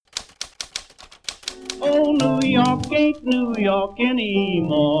Oh, New York ain't New York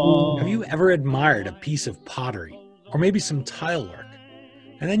anymore. Have you ever admired a piece of pottery or maybe some tile work?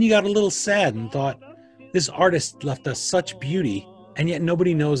 And then you got a little sad and thought, this artist left us such beauty, and yet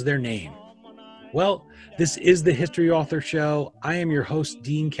nobody knows their name. Well, this is the History Author Show. I am your host,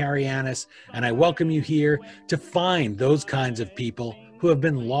 Dean Carianis, and I welcome you here to find those kinds of people who have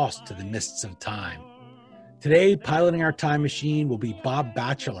been lost to the mists of time. Today, piloting our time machine will be Bob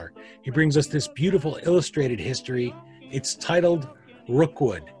Batchelor. He brings us this beautiful illustrated history. It's titled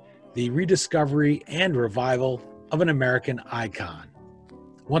Rookwood, the rediscovery and revival of an American icon.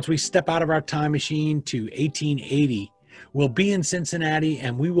 Once we step out of our time machine to 1880, we'll be in Cincinnati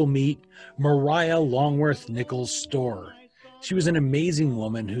and we will meet Mariah Longworth Nichols Storer. She was an amazing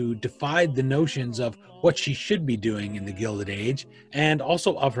woman who defied the notions of what she should be doing in the Gilded Age and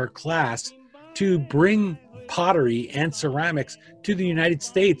also of her class to bring pottery and ceramics to the United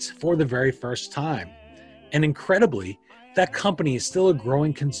States for the very first time. And incredibly, that company is still a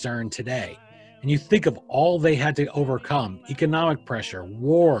growing concern today. And you think of all they had to overcome: economic pressure,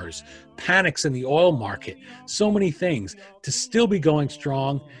 wars, panics in the oil market, so many things, to still be going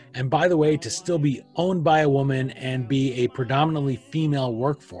strong. And by the way, to still be owned by a woman and be a predominantly female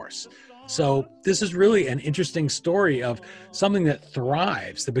workforce. So this is really an interesting story of something that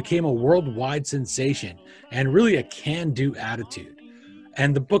thrives, that became a worldwide sensation, and really a can-do attitude.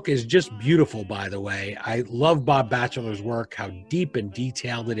 And the book is just beautiful, by the way. I love Bob Batchelor's work, how deep and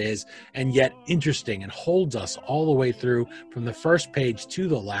detailed it is, and yet interesting, and holds us all the way through from the first page to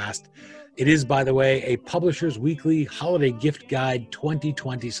the last. It is, by the way, a Publisher's Weekly Holiday Gift Guide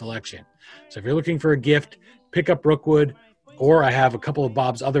 2020 selection. So if you're looking for a gift, pick up Rookwood, or I have a couple of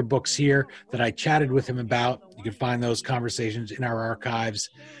Bob's other books here that I chatted with him about. You can find those conversations in our archives.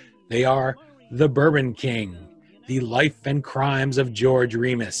 They are The Bourbon King, The Life and Crimes of George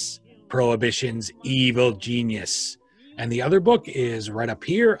Remus, Prohibition's Evil Genius. And the other book is right up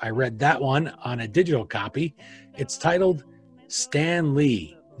here. I read that one on a digital copy. It's titled Stan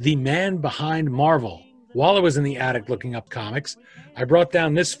Lee, The Man Behind Marvel. While I was in the attic looking up comics, I brought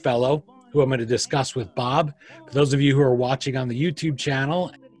down this fellow who I'm going to discuss with Bob. For those of you who are watching on the YouTube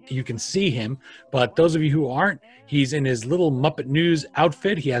channel, you can see him, but those of you who aren't, he's in his little Muppet News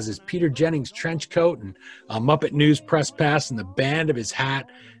outfit. He has his Peter Jennings trench coat and a Muppet News press pass and the band of his hat,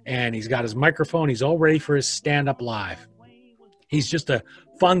 and he's got his microphone. He's all ready for his stand-up live. He's just a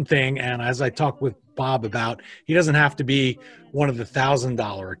fun thing, and as I talked with Bob about, he doesn't have to be one of the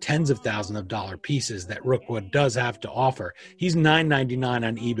 $1,000 or tens of thousands of dollar pieces that Rookwood does have to offer. He's $9.99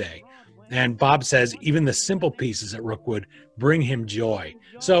 on eBay. And Bob says even the simple pieces at Rookwood bring him joy.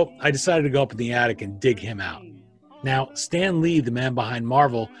 So I decided to go up in the attic and dig him out. Now, Stan Lee, the man behind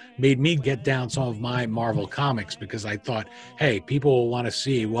Marvel, made me get down some of my Marvel comics because I thought, hey, people will want to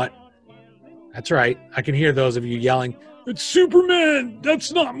see what... That's right. I can hear those of you yelling, it's Superman.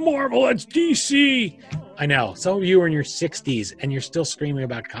 That's not Marvel. That's DC. I know. Some of you are in your 60s and you're still screaming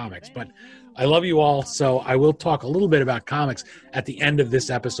about comics, but I love you all, so I will talk a little bit about comics at the end of this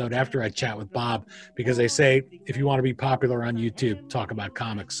episode after I chat with Bob, because they say if you want to be popular on YouTube, talk about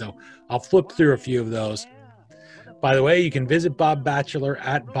comics. So I'll flip through a few of those. By the way, you can visit Bob Batchelor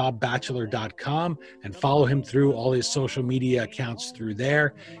at bobbatchelor.com and follow him through all his social media accounts through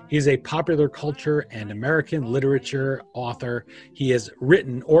there. He's a popular culture and American literature author. He has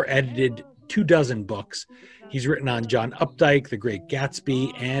written or edited 24 books. He's written on John Updike, The Great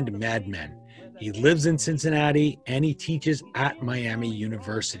Gatsby, and Mad Men. He lives in Cincinnati, and he teaches at Miami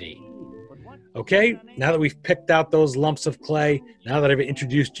University. Okay, now that we've picked out those lumps of clay, now that I've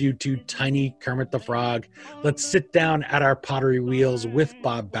introduced you to Tiny Kermit the Frog, let's sit down at our pottery wheels with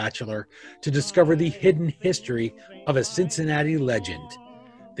Bob Batchelor to discover the hidden history of a Cincinnati legend.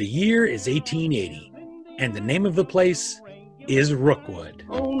 The year is 1880, and the name of the place is Rookwood.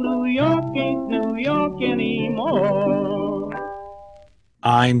 Oh, New York ain't New York anymore.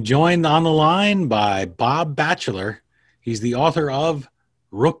 I'm joined on the line by Bob Batchelor. He's the author of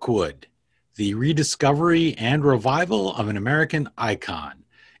Rookwood, the rediscovery and revival of an American icon.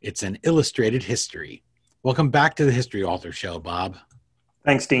 It's an illustrated history. Welcome back to the History Author Show, Bob.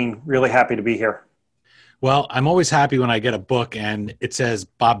 Thanks, Dean. Really happy to be here. Well, I'm always happy when I get a book and it says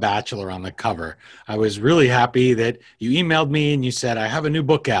Bob Batchelor on the cover. I was really happy that you emailed me and you said, I have a new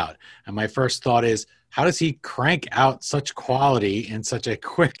book out. And my first thought is, how does he crank out such quality in such a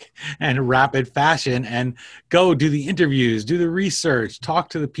quick and rapid fashion and go do the interviews, do the research, talk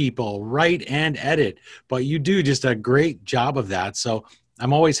to the people, write and edit? But you do just a great job of that. So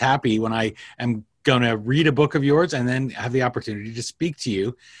I'm always happy when I am going to read a book of yours and then have the opportunity to speak to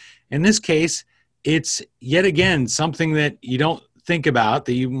you. In this case, it's yet again something that you don't think about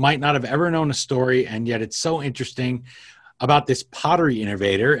that you might not have ever known a story, and yet it's so interesting about this pottery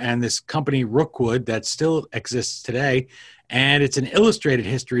innovator and this company Rookwood that still exists today. And it's an illustrated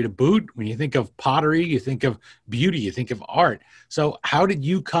history to boot. When you think of pottery, you think of beauty, you think of art. So how did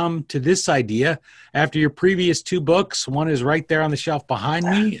you come to this idea after your previous two books? One is right there on the shelf behind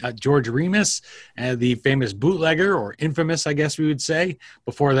me, George Remus, the famous bootlegger, or infamous, I guess we would say.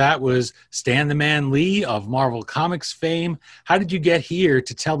 Before that was Stan the Man Lee of Marvel Comics fame. How did you get here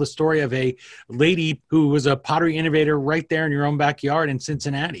to tell the story of a lady who was a pottery innovator right there in your own backyard in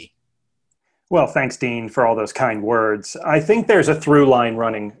Cincinnati? Well, thanks, Dean, for all those kind words. I think there's a through line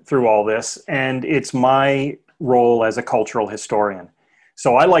running through all this, and it's my role as a cultural historian.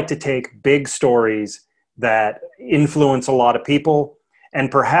 So I like to take big stories that influence a lot of people,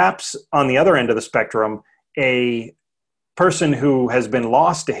 and perhaps on the other end of the spectrum, a person who has been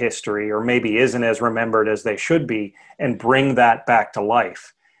lost to history or maybe isn't as remembered as they should be, and bring that back to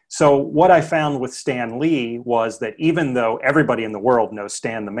life. So what I found with Stan Lee was that even though everybody in the world knows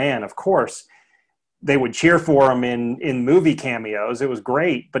Stan the Man, of course, they would cheer for him in movie cameos. It was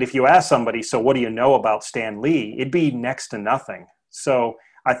great. But if you ask somebody, so what do you know about Stan Lee? It'd be next to nothing. So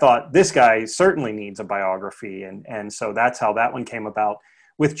I thought this guy certainly needs a biography. And so that's how that one came about.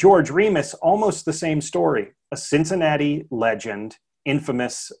 With George Remus, almost the same story. A Cincinnati legend,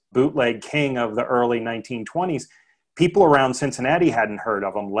 infamous bootleg king of the early 1920s. People around Cincinnati hadn't heard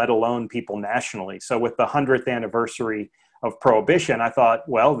of him, let alone people nationally. So with the 100th anniversary of Prohibition, I thought,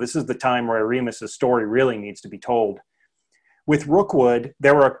 well, this is the time where Remus's story really needs to be told. With Rookwood,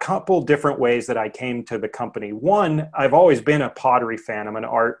 there were a couple different ways that I came to the company. One, I've always been a pottery fan. I'm an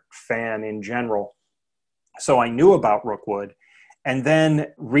art fan in general. So I knew about Rookwood. And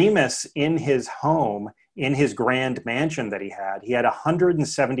then Remus, in his home, in his grand mansion that he had a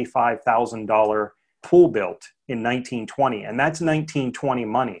 $175,000 pool built in 1920. And that's 1920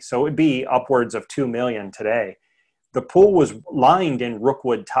 money. So it would be upwards of $2 million today. The pool was lined in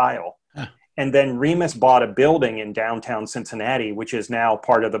Rookwood tile. Huh. And then Remus bought a building in downtown Cincinnati, which is now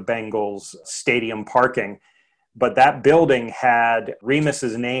part of the Bengals stadium parking. But that building had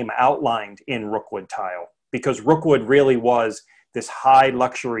Remus's name outlined in Rookwood tile because Rookwood really was this high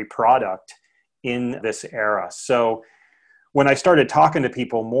luxury product in this era. So when I started talking to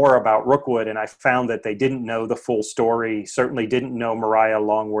people more about Rookwood, and I found that they didn't know the full story, certainly didn't know Mariah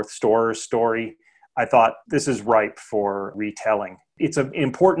Longworth Storer's story, I thought this is ripe for retelling. It's an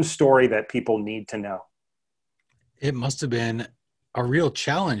important story that people need to know. It must have been a real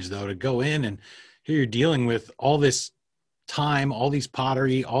challenge, though, to go in and here you're dealing with all this time, all these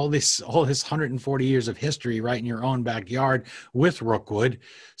pottery, all this 140 years of history right in your own backyard with Rookwood.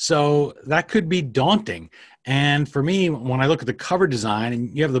 So that could be daunting. And for me, when I look at the cover design,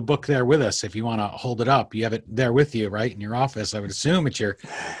 and you have the book there with us, if you want to hold it up, you have it there with you, right, in your office. I would assume it's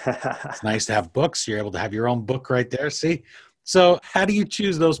nice to have books. You're able to have your own book right there. See? So how do you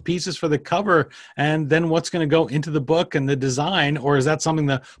choose those pieces for the cover? And then what's going to go into the book and the design? Or is that something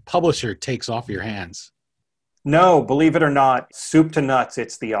the publisher takes off your hands? No, believe it or not, soup to nuts,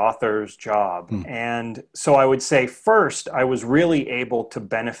 it's the author's job. And so I would say first, I was really able to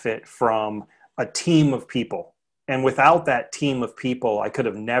benefit from a team of people. And without that team of people, I could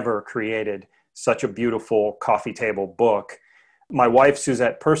have never created such a beautiful coffee table book. My wife,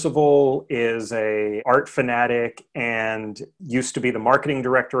 Suzette Percival, is an art fanatic and used to be the marketing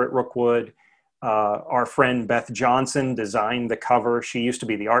director at Rookwood. Our friend Beth Johnson designed the cover. She used to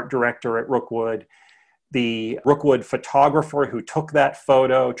be the art director at Rookwood. The Rookwood photographer who took that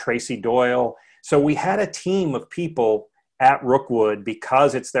photo, Tracy Doyle. So we had a team of people at Rookwood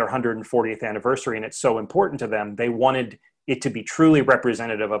because it's their 140th anniversary and it's so important to them. They wanted it to be truly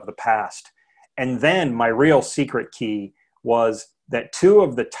representative of the past. And then my real secret key was that two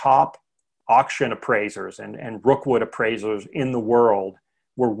of the top auction appraisers and Rookwood appraisers in the world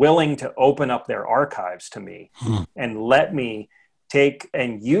were willing to open up their archives to me and let me take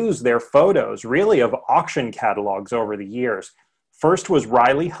and use their photos really of auction catalogs over the years. First was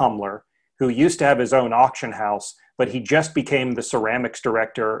Riley Humler, who used to have his own auction house, but he just became the ceramics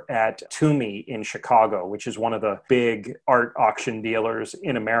director at Toomey in Chicago, which is one of the big art auction dealers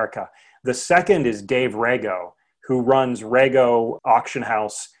in America. The second is Dave Rego, who runs Rego Auction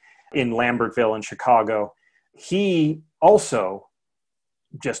House in Lambertville in Chicago. He also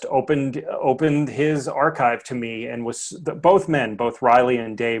just opened his archive to me, and both men, both Riley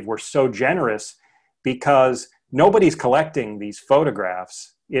and Dave, were so generous because nobody's collecting these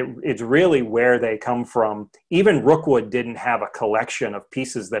photographs. It's really where they come from. Even Rookwood didn't have a collection of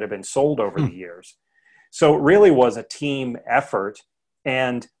pieces that have been sold over the years. So it really was a team effort.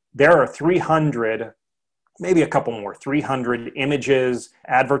 And there are 300 maybe a couple more, 300 images,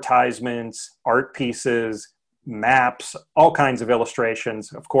 advertisements, art pieces, maps, all kinds of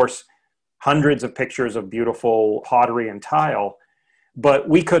illustrations. Of course, hundreds of pictures of beautiful pottery and tile. But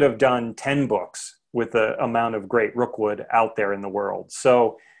we could have done 10 books with the amount of great Rookwood out there in the world.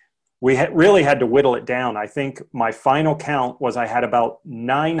 So we really had to whittle it down. I think my final count was I had about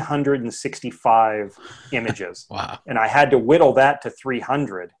 965 images. Wow. And I had to whittle that to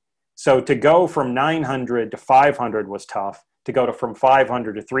 300. So to go from 900 to 500 was tough. To go from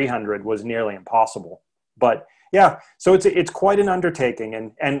 500 to 300 was nearly impossible. But yeah, so it's quite an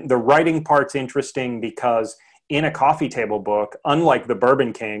undertaking. And the writing part's interesting because in a coffee table book, unlike the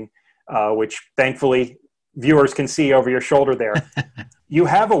Bourbon King, which thankfully viewers can see over your shoulder there, you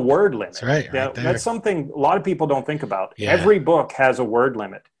have a word limit. That's right. Now, that's something a lot of people don't think about. Yeah. Every book has a word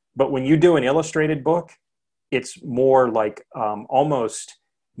limit. But when you do an illustrated book, it's more like almost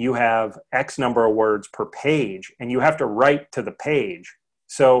you have X number of words per page, and you have to write to the page.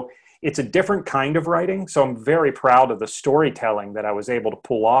 So it's a different kind of writing. So I'm very proud of the storytelling that I was able to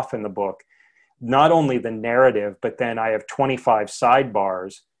pull off in the book. Not only the narrative, but then I have 25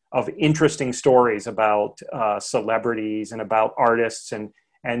 sidebars of interesting stories about celebrities and about artists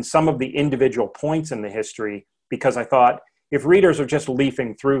and some of the individual points in the history, because I thought if readers are just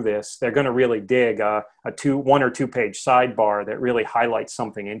leafing through this, they're going to really dig a 1 or 2 page sidebar that really highlights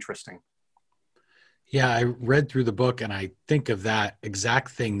something interesting. Yeah, I read through the book and I think of that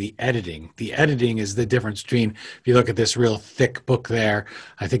exact thing, the editing. The editing is the difference between, if you look at this real thick book there,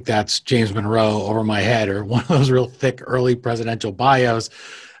 I think that's James Monroe over my head, or one of those real thick early presidential bios.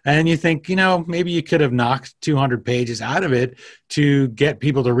 And you think, maybe you could have knocked 200 pages out of it to get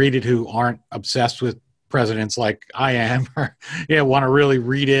people to read it who aren't obsessed with presidents like I am, or want to really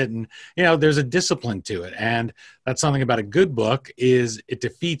read it. And there's a discipline to it, and that's something about a good book is it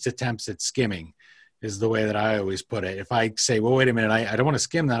defeats attempts at skimming, is the way that I always put it. If I say, well, wait a minute, I don't want to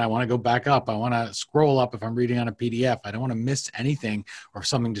skim that, I want to go back up, I want to scroll up if I'm reading on a PDF, I don't want to miss anything, or if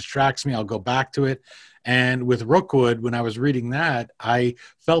something distracts me, I'll go back to it. And with Rookwood, when I was reading that, I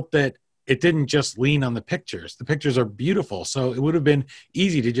felt that it didn't just lean on the pictures. The pictures are beautiful. So it would have been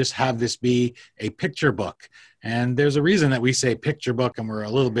easy to just have this be a picture book. And there's a reason that we say picture book and we're a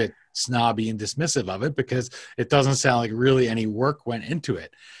little bit snobby and dismissive of it, because it doesn't sound like really any work went into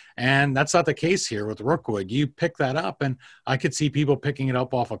it. And that's not the case here with Rookwood. You pick that up, and I could see people picking it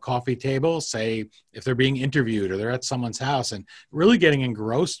up off a coffee table, say if they're being interviewed or they're at someone's house, and really getting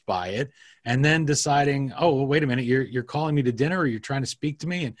engrossed by it, and then deciding, oh, well, wait a minute, you're calling me to dinner, or you're trying to speak to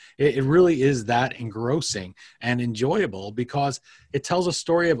me. And it really is that engrossing and enjoyable, because it tells a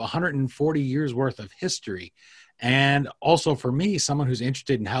story of 140 years worth of history. And also for me, someone who's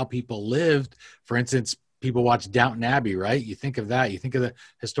interested in how people lived, for instance, people watch Downton Abbey, right? You think of that. You think of the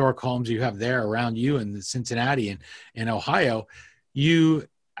historic homes you have there around you in Cincinnati and in Ohio. You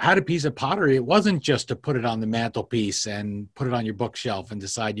had a piece of pottery. It wasn't just to put it on the mantelpiece and put it on your bookshelf and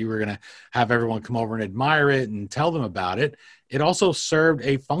decide you were going to have everyone come over and admire it and tell them about it. It also served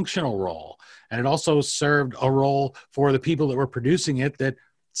a functional role. And it also served a role for the people that were producing it that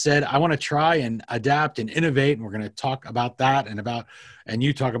said, I want to try and adapt and innovate. And we're going to talk about that and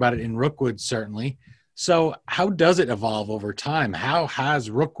you talk about it in Rookwood, certainly. So how does it evolve over time? How has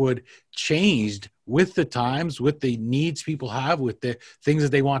Rookwood changed with the times, with the needs people have, with the things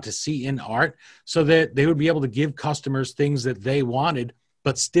that they want to see in art, so that they would be able to give customers things that they wanted,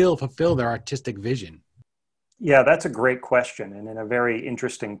 but still fulfill their artistic vision? Yeah, that's a great question and a very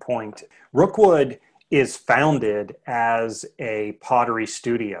interesting point. Rookwood is founded as a pottery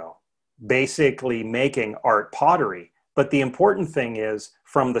studio, basically making art pottery. But the important thing is,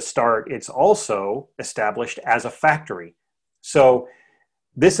 from the start, it's also established as a factory. So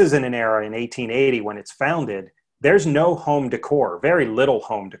this is in an era in 1880 when it's founded. There's no home decor, very little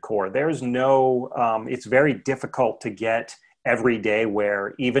home decor. There's no, it's very difficult to get everyday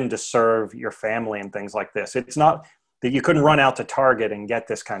wear, even to serve your family and things like this. It's not that you couldn't run out to Target and get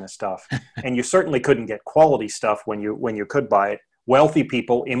this kind of stuff. And you certainly couldn't get quality stuff when you could buy it. Wealthy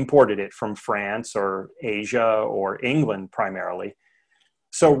people imported it from France or Asia or England primarily.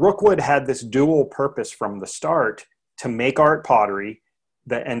 So Rookwood had this dual purpose from the start, to make art pottery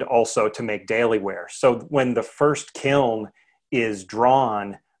and also to make daily wear. So when the first kiln is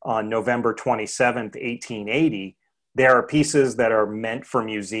drawn on November 27th, 1880, there are pieces that are meant for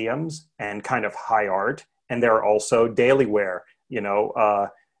museums and kind of high art. And there are also daily wear,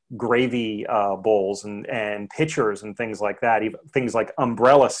 gravy bowls and pitchers and things like that, even things like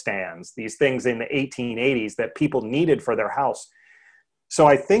umbrella stands, these things in the 1880s that people needed for their house. So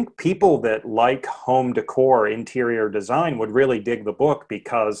I think people that like home decor, interior design would really dig the book,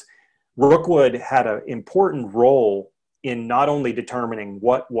 because Rookwood had an important role in not only determining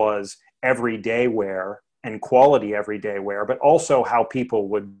what was everyday wear and quality everyday wear, but also how people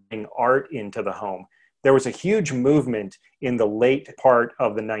would bring art into the home. There was a huge movement in the late part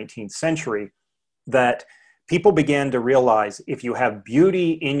of the 19th century that people began to realize if you have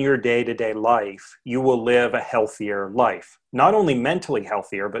beauty in your day-to-day life, you will live a healthier life. Not only mentally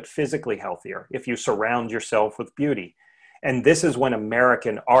healthier, but physically healthier if you surround yourself with beauty. And this is when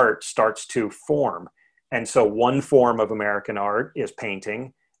American art starts to form. And so one form of American art is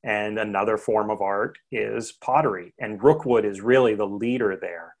painting, and another form of art is pottery. And Rookwood is really the leader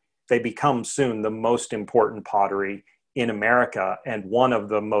there. They become soon the most important pottery in America and one of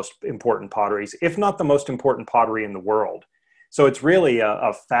the most important potteries, if not the most important pottery in the world. So it's really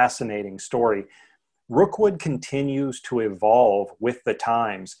a fascinating story. Rookwood continues to evolve with the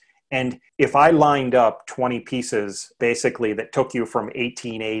times. And if I lined up 20 pieces basically that took you from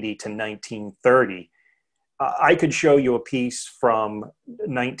 1880 to 1930, I could show you a piece from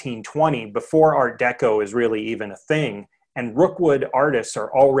 1920 before Art Deco is really even a thing. And Rookwood artists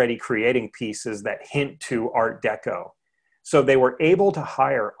are already creating pieces that hint to Art Deco. So they were able to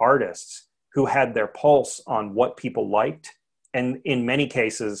hire artists who had their pulse on what people liked. And in many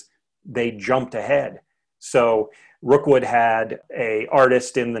cases, they jumped ahead. So Rookwood had an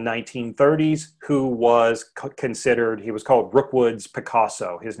artist in the 1930s who was considered, he was called Rookwood's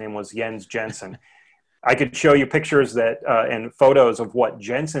Picasso. His name was Jens Jensen. I could show you pictures that and photos of what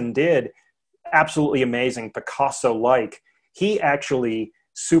Jensen did. Absolutely amazing, Picasso-like. He actually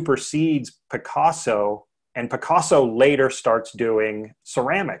supersedes Picasso, and Picasso later starts doing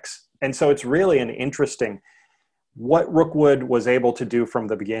ceramics. And so it's really an interesting, what Rookwood was able to do from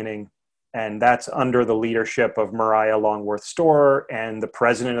the beginning, and that's under the leadership of Mariah Longworth Storer, and the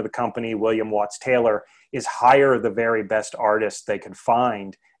president of the company, William Watts Taylor, is hire the very best artists they could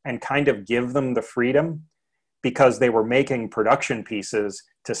find and kind of give them the freedom, because they were making production pieces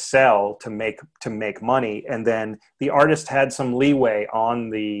to sell, to make money. And then the artist had some leeway on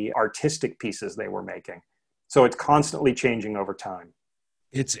the artistic pieces they were making. So it's constantly changing over time.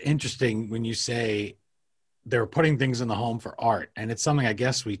 It's interesting when you say they're putting things in the home for art, and it's something I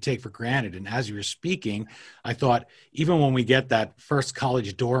guess we take for granted. And as you were speaking, I thought, even when we get that first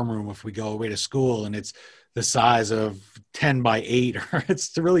college dorm room, if we go away to school and it's the size of 10 by 8, or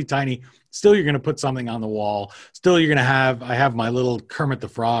it's really tiny, still you're going to put something on the wall. Still you're going to have, I have my little Kermit the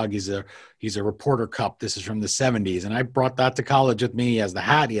Frog. He's a reporter cup. This is from the 70s. And I brought that to college with me. He has the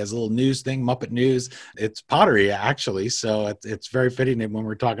hat. He has a little news thing, Muppet News. It's pottery, actually. So it's very fitting when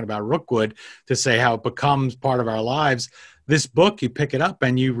we're talking about Rookwood to say how it becomes part of our lives. This book, you pick it up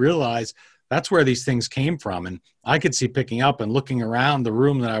and you realize that's where these things came from. And I could see picking up and looking around the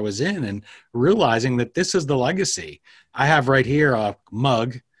room that I was in and realizing that this is the legacy. I have right here a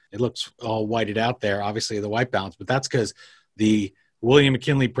mug. It looks all whited out there, obviously the white balance, but that's because the William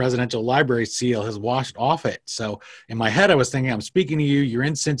McKinley Presidential Library seal has washed off it. So in my head, I was thinking, I'm speaking to you, you're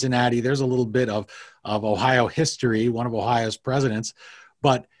in Cincinnati. There's a little bit of Ohio history, one of Ohio's presidents,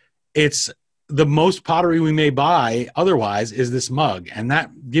 but it's the most pottery we may buy otherwise is this mug. And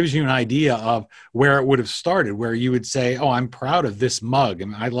that gives you an idea of where it would have started, where you would say, oh, I'm proud of this mug.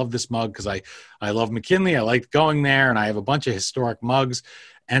 And I love this mug because I love McKinley. I liked going there, and I have a bunch of historic mugs.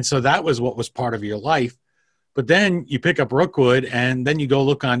 And so that was what was part of your life. But then you pick up Rookwood and then you go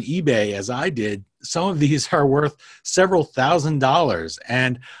look on eBay, as I did. Some of these are worth several $1,000s.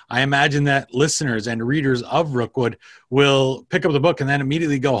 And I imagine that listeners and readers of Rookwood will pick up the book and then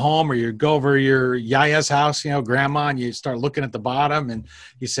immediately go home, or you go over your yaya's house, grandma, and you start looking at the bottom and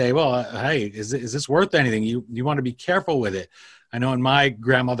you say, well, hey, is this worth anything? You want to be careful with it. I know in my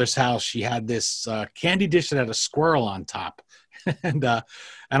grandmother's house, she had this candy dish that had a squirrel on top.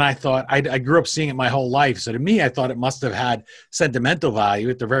 And I thought, I grew up seeing it my whole life. So to me, I thought it must have had sentimental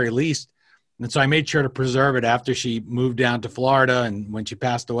value at the very least. And so I made sure to preserve it after she moved down to Florida. And when she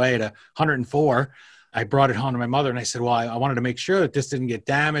passed away at 104, I brought it home to my mother and I said, well, I wanted to make sure that this didn't get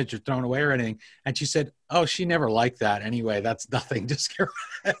damaged or thrown away or anything. And she said, oh, she never liked that anyway. That's nothing. Just get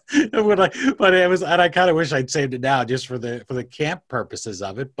rid of it. But it was, and I kind of wish I'd saved it now just for the camp purposes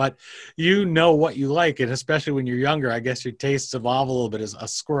of it. But you know what you like. And especially when you're younger, I guess your tastes evolve a little bit. As a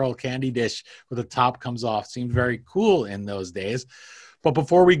squirrel candy dish where the top comes off seemed very cool in those days. But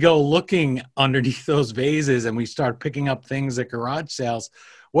before we go looking underneath those vases and we start picking up things at garage sales,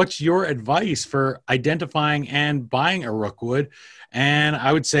 what's your advice for identifying and buying a Rookwood? And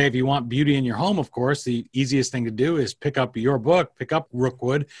I would say if you want beauty in your home, of course, the easiest thing to do is pick up your book, pick up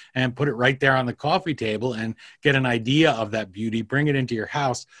Rookwood, and put it right there on the coffee table and get an idea of that beauty, bring it into your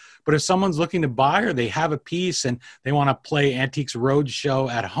house. But if someone's looking to buy or they have a piece and they want to play Antiques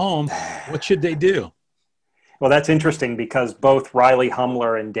Roadshow at home, what should they do? Well, that's interesting because both Riley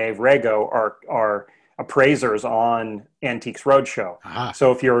Humler and Dave Rego are appraisers on Antiques Roadshow. Ah.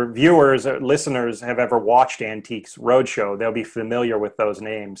 So if your viewers or listeners have ever watched Antiques Roadshow, they'll be familiar with those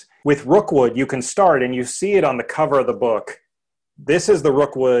names. With Rookwood, you can start, and you see it on the cover of the book. This is the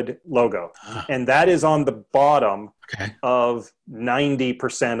Rookwood logo, and that is on the bottom of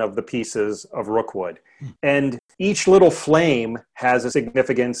 90% of the pieces of Rookwood. And each little flame has a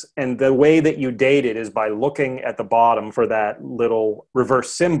significance, and the way that you date it is by looking at the bottom for that little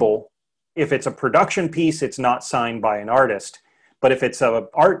reverse symbol. If it's a production piece, it's not signed by an artist. But if it's an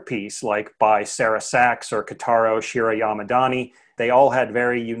art piece, like by Sarah Sachs or Kitaro Shira Yamadani, they all had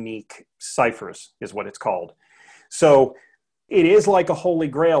very unique ciphers, is what it's called. So it is like a holy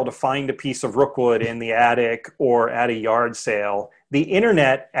grail to find a piece of Rookwood in the attic or at a yard sale. The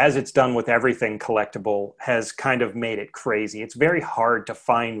internet, as it's done with everything collectible, has kind of made it crazy. It's very hard to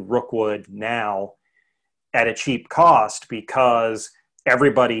find Rookwood now at a cheap cost because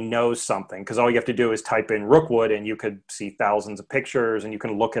everybody knows something. Because all you have to do is type in Rookwood and you could see thousands of pictures and you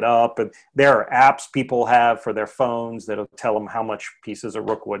can look it up. And there are apps people have for their phones that'll tell them how much pieces of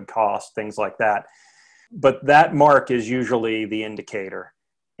Rookwood cost, things like that. But that mark is usually the indicator.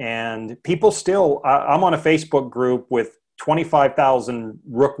 And people still, I'm on a Facebook group with 25,000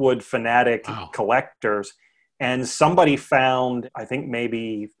 Rookwood fanatic collectors. And somebody found, I think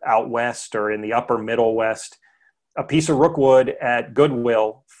maybe out west or in the upper middle west, a piece of Rookwood at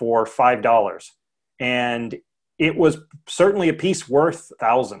Goodwill for $5. And it was certainly a piece worth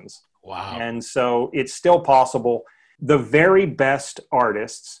thousands. Wow. And so it's still possible. The very best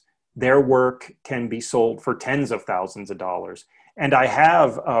artists, their work can be sold for tens of thousands of dollars. And I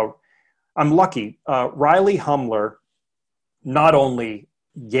have, I'm lucky, Riley Humler not only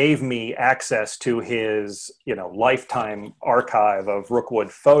gave me access to his, lifetime archive of Rookwood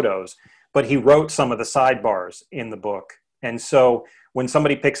photos, but he wrote some of the sidebars in the book. And so when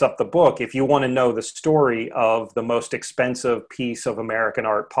somebody picks up the book, if you want to know the story of the most expensive piece of American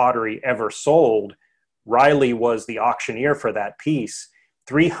art pottery ever sold, Riley was the auctioneer for that piece.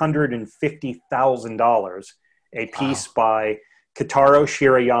 $350,000, a piece by Kitaro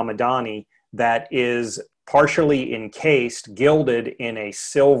Shira Yamadani that is partially encased, gilded in a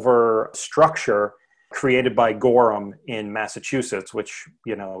silver structure created by Gorham in Massachusetts, which,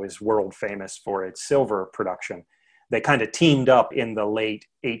 is world famous for its silver production. They kind of teamed up in the late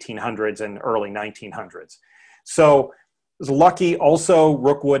 1800s and early 1900s. So I was lucky. Also,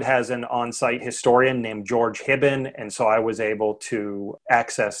 Rookwood has an on-site historian named George Hibben, and so I was able to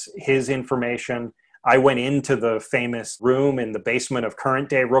access his information. I went into the famous room in the basement of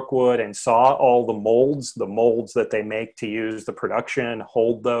current-day Rookwood and saw all the molds that they make to use the production,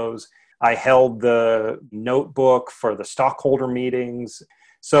 hold those. I held the notebook for the stockholder meetings.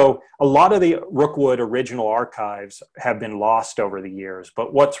 So a lot of the Rookwood original archives have been lost over the years,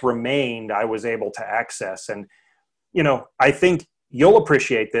 but what's remained I was able to access. And I think you'll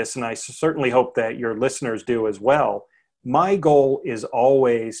appreciate this, and I certainly hope that your listeners do as well. My goal is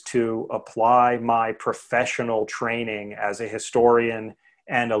always to apply my professional training as a historian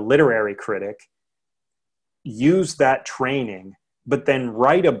and a literary critic, use that training, but then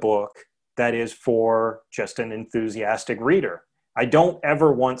write a book that is for just an enthusiastic reader. I don't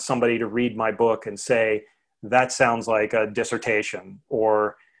ever want somebody to read my book and say, that sounds like a dissertation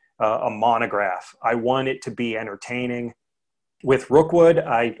or a monograph. I want it to be entertaining. With Rookwood,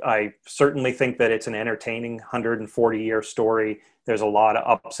 I certainly think that it's an entertaining 140-year story. There's a lot of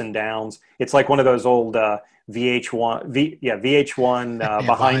ups and downs. It's like one of those old VH1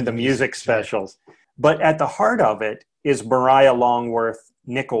 behind the music specials. But at the heart of it is Mariah Longworth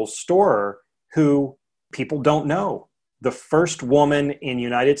Nichols Storer, who people don't know. The first woman in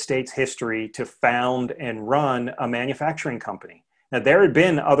United States history to found and run a manufacturing company. Now, there had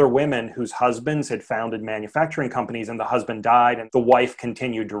been other women whose husbands had founded manufacturing companies and the husband died and the wife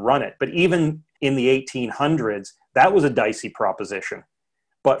continued to run it. But even in the 1800s, that was a dicey proposition.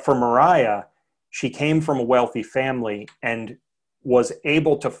 But for Mariah, she came from a wealthy family and was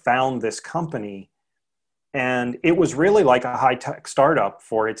able to found this company. And it was really like a high-tech startup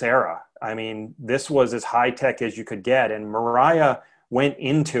for its era. I mean, this was as high-tech as you could get. And Mariah went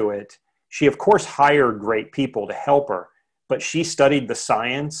into it. She, of course, hired great people to help her. But she studied the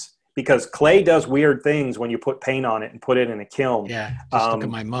science because clay does weird things when you put paint on it and put it in a kiln. Yeah. Just look at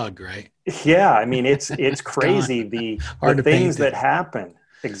my mug, right? Yeah, I mean it's It's crazy gone. the Hard to things paint that it. happen.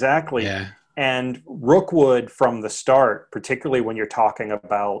 Exactly. Yeah. And Rookwood from the start, particularly when you're talking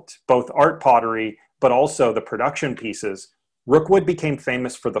about both art pottery but also the production pieces, Rookwood became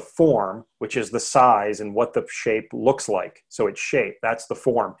famous for the form, which is the size and what the shape looks like. So it's shape, that's the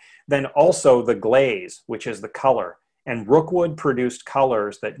form. Then also the glaze, which is the color. And Rookwood produced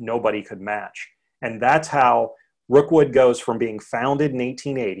colors that nobody could match. And that's how Rookwood goes from being founded in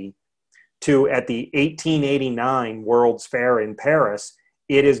 1880 to at the 1889 World's Fair in Paris,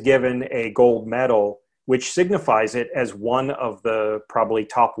 it is given a gold medal, which signifies it as one of the probably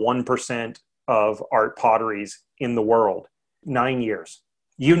top 1% of art potteries in the world. 9 years.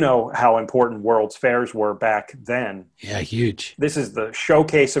 You know how important World's Fairs were back then. Yeah. Huge. This is the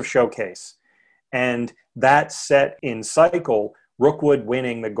showcase of showcase. And that set in cycle, Rookwood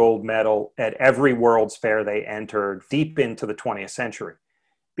winning the gold medal at every World's Fair they entered deep into the 20th century,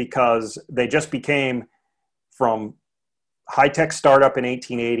 because they just became, from high-tech startup in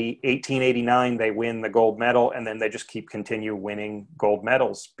 1880, 1889, they win the gold medal, and then they just continue winning gold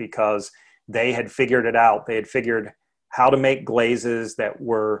medals because they had figured it out. They had figured how to make glazes that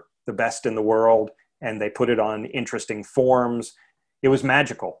were the best in the world, and they put it on interesting forms. It was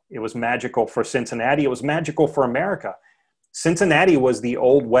magical. It was magical for Cincinnati. It was magical for America. Cincinnati was the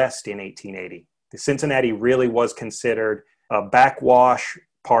Old West in 1880. Cincinnati really was considered a backwash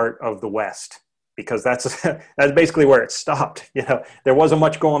part of the West, because that's basically where it stopped. You know, there wasn't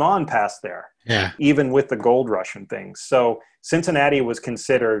much going on past there, Yeah. even with the gold rush and things. So Cincinnati was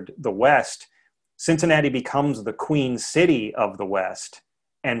considered the West. Cincinnati becomes the Queen City of the West,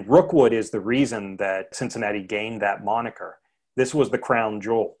 and Rookwood is the reason that Cincinnati gained that moniker. This was the crown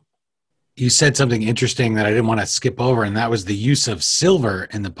jewel. You said something interesting that I didn't want to skip over, and that was the use of silver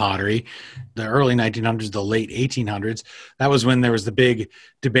in the pottery. The early 1900s, the late 1800s, that was when there was the big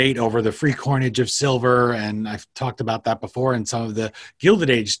debate over the free coinage of silver, and I've talked about that before in some of the Gilded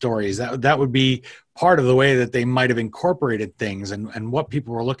Age stories. That would be part of the way that they might have incorporated things, and what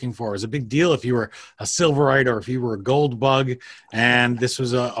people were looking for. It was a big deal if you were a silverite or if you were a gold bug, and this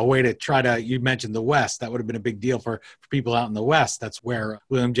was a way to try to, you mentioned the West, that would have been a big deal for people out in the West. That's where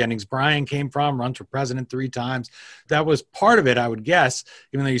William Jennings Bryan came from, run for president 3 times. That was part of it, I would guess,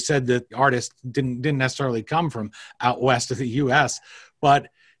 even though you said that artists didn't necessarily come from out west of the U.S., but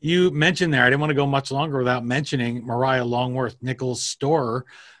you mentioned there, I didn't want to go much longer without mentioning Maria Longworth Nichols Storer,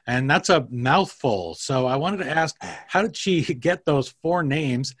 and that's a mouthful. So I wanted to ask, how did she get those 4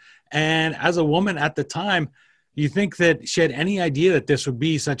 names? And as a woman at the time, you think that she had any idea that this would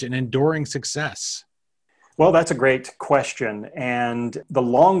be such an enduring success? Well, that's a great question. And the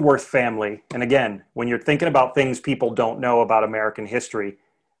Longworth family, and again, when you're thinking about things people don't know about American history,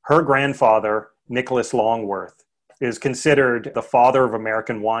 her grandfather, Nicholas Longworth, is considered the father of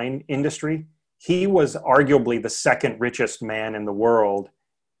American wine industry. He was arguably the second richest man in the world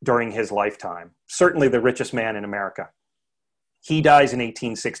during his lifetime, certainly the richest man in America. He dies in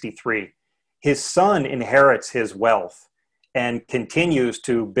 1863. His son inherits his wealth and continues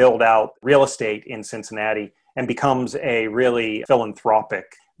to build out real estate in Cincinnati and becomes a really philanthropic.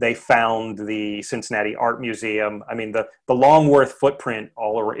 They found the Cincinnati Art Museum. I mean, the Longworth footprint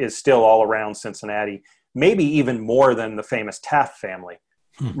is still all around Cincinnati, maybe even more than the famous Taft family.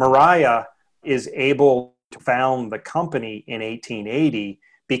 Maria is able to found the company in 1880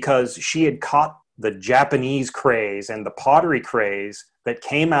 because she had caught the Japanese craze and the pottery craze that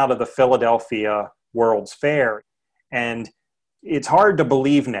came out of the Philadelphia World's Fair. And it's hard to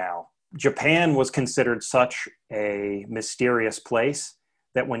believe now. Japan was considered such a mysterious place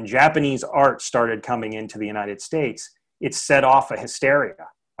that when Japanese art started coming into the United States, it set off a hysteria.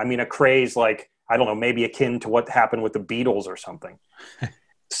 I mean, a craze like, I don't know, maybe akin to what happened with the Beatles or something.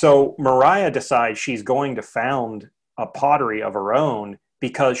 So Maria decides she's going to found a pottery of her own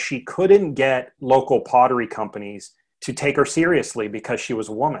because she couldn't get local pottery companies to take her seriously because she was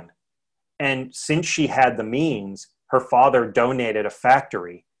a woman. And since she had the means, her father donated a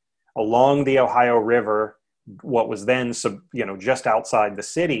factory along the Ohio River, what was then just outside the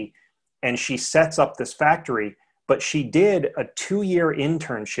city, and she sets up this factory. But she did a 2-year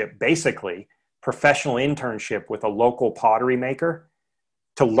internship, basically professional internship with a local pottery maker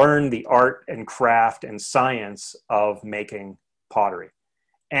to learn the art and craft and science of making pottery.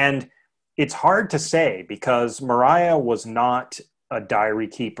 And it's hard to say because Maria was not a diary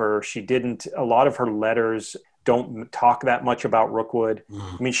keeper. A lot of her letters don't talk that much about Rookwood.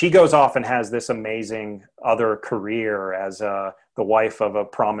 I mean, she goes off and has this amazing other career as a the wife of a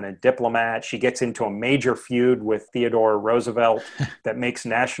prominent diplomat. She gets into a major feud with Theodore Roosevelt that makes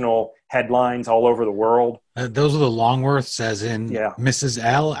national headlines all over the world. Those are the Longworths, as in Yeah. Mrs.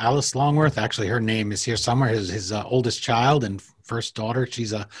 L, Alice Longworth. Actually, her name is here somewhere. His oldest child and first daughter.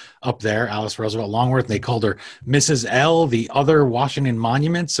 She's up there, Alice Roosevelt Longworth. They called her Mrs. L, the other Washington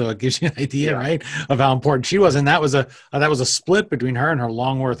Monument. So it gives you an idea, right, of how important she was. And that was a split between her and her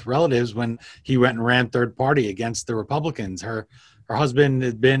Longworth relatives when he went and ran third party against the Republicans. Her husband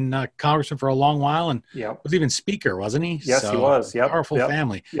had been congressman for a long while and was even speaker, wasn't he? Yes, he was. Yep. Powerful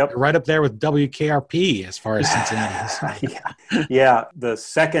family. Yep. Right up there with WKRP as far as Cincinnati. Yeah. The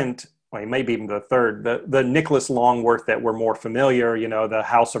second, well, maybe even the third, the Nicholas Longworth that we're more familiar, the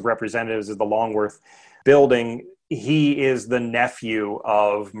House of Representatives is the Longworth building. He is the nephew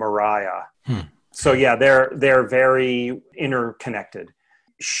of Maria. So yeah, they're very interconnected.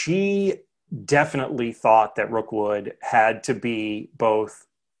 She definitely thought that Rookwood had to be both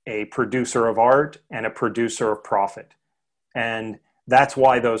a producer of art and a producer of profit. And that's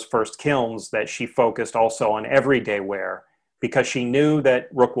why those first kilns that she focused also on everyday wear, because she knew that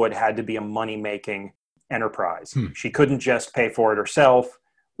Rookwood had to be a money-making enterprise. She couldn't just pay for it herself,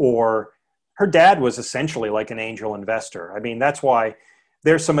 or her dad was essentially like an angel investor. I mean, that's why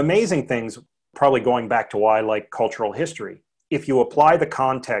there's some amazing things, probably going back to why I like cultural history. If you apply the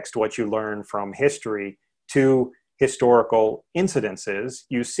context, what you learn from history to historical incidences,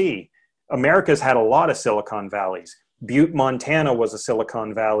 you see America's had a lot of Silicon Valleys. Butte, Montana was a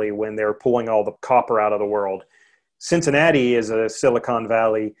Silicon Valley when they were pulling all the copper out of the world. Cincinnati is a Silicon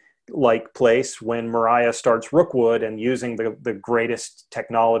Valley-like place when Maria starts Rookwood and using the greatest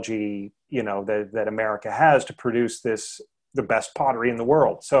technology, that America has to produce the best pottery in the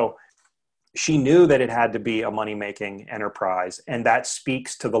world. So she knew that it had to be a money-making enterprise, and that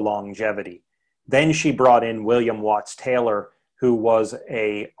speaks to the longevity. Then she brought in William Watts Taylor, who was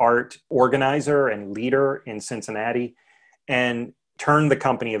an art organizer and leader in Cincinnati, and turned the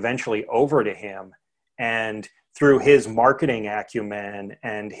company eventually over to him. And through his marketing acumen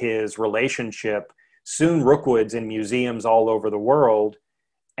and his relationship, soon Rookwood's in museums all over the world,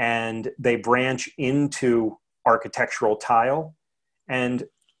 and they branch into architectural tile. And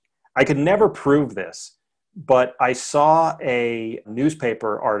I could never prove this, but I saw a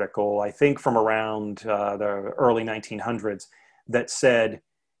newspaper article, I think from around the early 1900s, that said,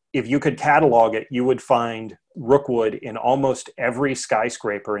 if you could catalog it, you would find Rookwood in almost every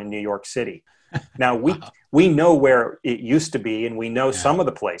skyscraper in New York City. Now, we know where it used to be, and we know some of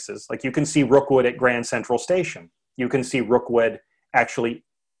the places. Like, you can see Rookwood at Grand Central Station. You can see Rookwood actually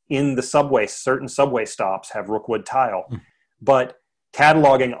in the subway. Certain subway stops have Rookwood tile. But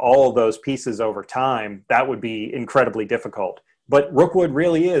cataloging all of those pieces over time, that would be incredibly difficult. But Rookwood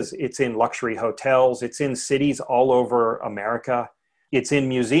really is. It's in luxury hotels. It's in cities all over America. It's in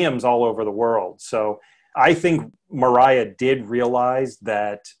museums all over the world. So I think Maria did realize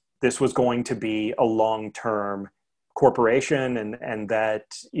that this was going to be a long-term corporation and that,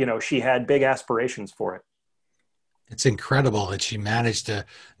 she had big aspirations for it. It's incredible that she managed to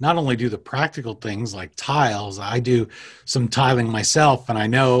not only do the practical things like tiles. I do some tiling myself, and I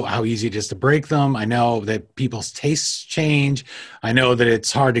know how easy it is to break them. I know that people's tastes change. I know that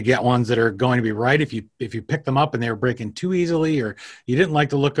it's hard to get ones that are going to be right if you pick them up and they were breaking too easily, or you didn't like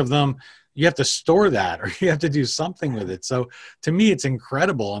the look of them. You have to store that, or you have to do something with it. So to me, it's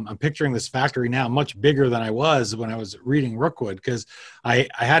incredible. I'm picturing this factory now much bigger than I was when I was reading Rookwood, because I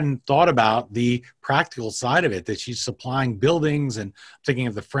hadn't thought about the practical side of it, that she's supplying buildings. And thinking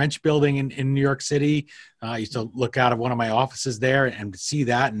of the French building in New York City. I used to look out of one of my offices there and see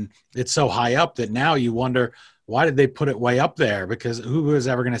that. And it's so high up that now you wonder, why did they put it way up there? Because who was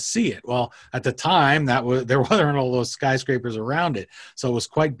ever going to see it? Well, at the time, there weren't all those skyscrapers around it. So it was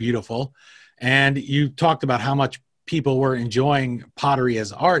quite beautiful. And you talked about how much people were enjoying pottery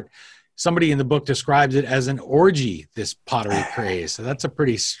as art. Somebody in the book describes it as an orgy, this pottery craze. So that's a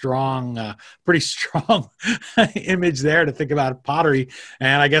pretty strong image there to think about pottery.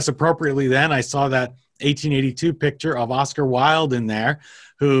 And I guess appropriately then, I saw that 1882 picture of Oscar Wilde in there,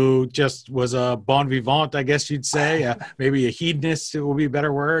 who just was a bon vivant, I guess you'd say, maybe a hedonist, it will be a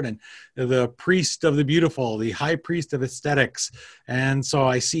better word, and the priest of the beautiful, the high priest of aesthetics. And so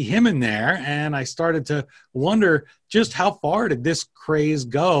I see him in there, and I started to wonder just how far did this craze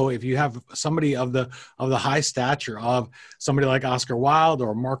go if you have somebody of the high stature of somebody like Oscar Wilde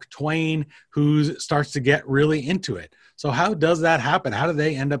or Mark Twain who starts to get really into it. So how does that happen? How do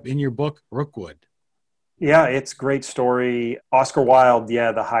they end up in your book, Rookwood? Yeah, it's a great story. Oscar Wilde,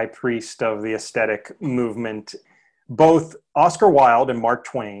 the high priest of the aesthetic movement. Both Oscar Wilde and Mark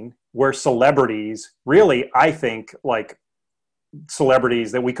Twain were celebrities, really, I think, like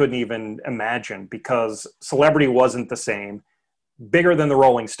celebrities that we couldn't even imagine, because celebrity wasn't the same. Bigger than the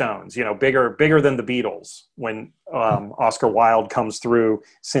Rolling Stones, bigger than the Beatles. When Oscar Wilde comes through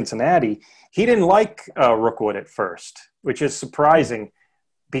Cincinnati, he didn't like Rookwood at first, which is surprising,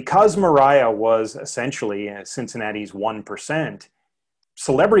 because Mariah was essentially Cincinnati's 1%.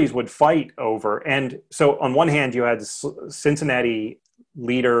 Celebrities would fight over. And so on one hand, you had Cincinnati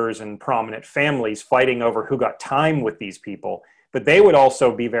leaders and prominent families fighting over who got time with these people, but they would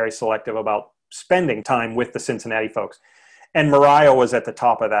also be very selective about spending time with the Cincinnati folks. And Mariah was at the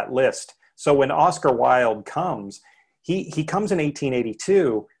top of that list. So when Oscar Wilde comes, he comes in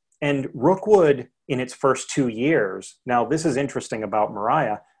 1882, and Rookwood, in its first 2 years, now this is interesting about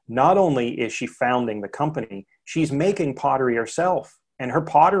Mariah, not only is she founding the company, she's making pottery herself. And her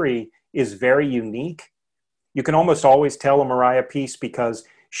pottery is very unique. You can almost always tell a Mariah piece because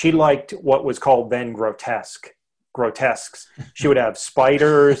she liked what was called then grotesques. She would have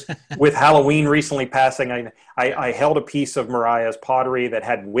spiders. With Halloween recently passing, I held a piece of Mariah's pottery that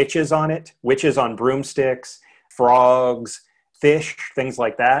had witches on it, witches on broomsticks, frogs, fish, things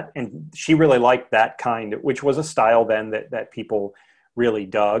like that. And she really liked that kind, which was a style then that people really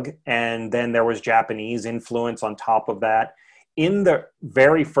dug. And then there was Japanese influence on top of that. In the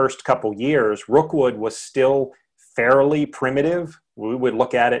very first couple years, Rookwood was still fairly primitive. We would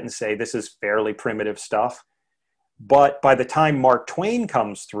look at it and say, this is fairly primitive stuff. But by the time Mark Twain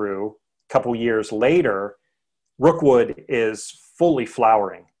comes through, a couple years later, Rookwood is fully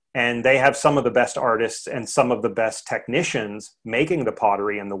flowering. And they have some of the best artists and some of the best technicians making the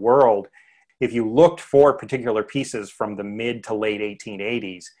pottery in the world. If you looked for particular pieces from the mid to late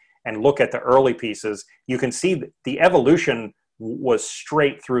 1880s and look at the early pieces, you can see that the evolution was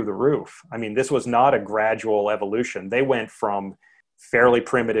straight through the roof. I mean, this was not a gradual evolution. They went from fairly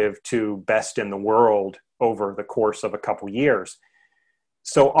primitive to best in the world over the course of a couple years.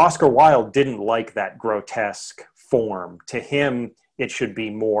 So Oscar Wilde didn't like that grotesque form. To him, it should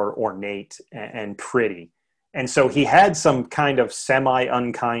be more ornate and pretty. And so he had some kind of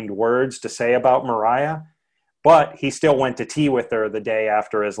semi-unkind words to say about Mariah, but he still went to tea with her the day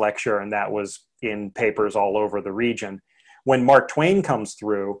after his lecture, and that was in papers all over the region. When Mark Twain comes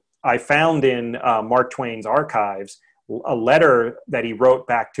through, I found in Mark Twain's archives a letter that he wrote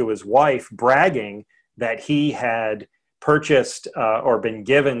back to his wife bragging that he had purchased or been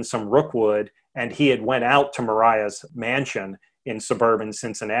given some Rookwood, and he had went out to Mariah's mansion in suburban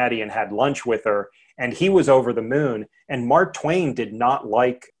Cincinnati and had lunch with her, and he was over the moon. And Mark Twain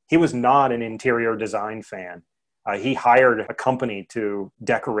he was not an interior design fan. He hired a company to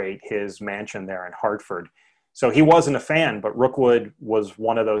decorate his mansion there in Hartford. So he wasn't a fan, but Rookwood was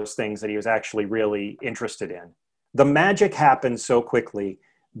one of those things that he was actually really interested in. The magic happened so quickly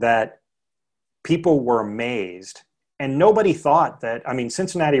that people were amazed, and nobody thought that,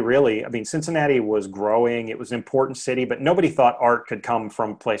 Cincinnati was growing. It was an important city, but nobody thought art could come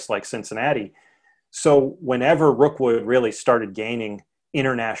from a place like Cincinnati. So whenever Rookwood really started gaining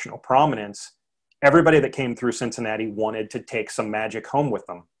international prominence, everybody that came through Cincinnati wanted to take some magic home with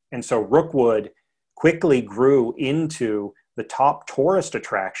them. And so Rookwood quickly grew into the top tourist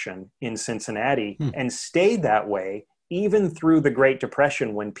attraction in Cincinnati and stayed that way even through the Great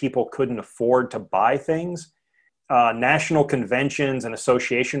Depression, when people couldn't afford to buy things. National conventions and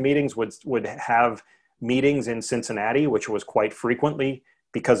association meetings would have meetings in Cincinnati, which was quite frequently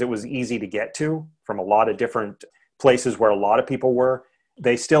because it was easy to get to from a lot of different places where a lot of people were.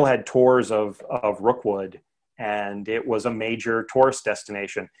 They still had tours of Rookwood, and it was a major tourist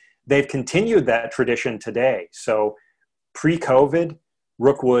destination. They've continued that tradition today. So pre-COVID,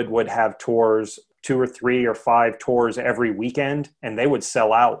 Rookwood would have tours, 2 or 3 or 5 tours every weekend, and they would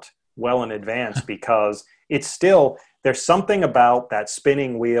sell out well in advance because there's something about that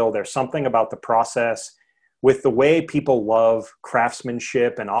spinning wheel. There's something about the process. With the way people love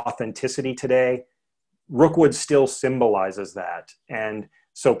craftsmanship and authenticity today, Rookwood still symbolizes that. And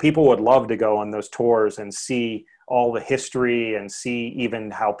so people would love to go on those tours and see all the history and see even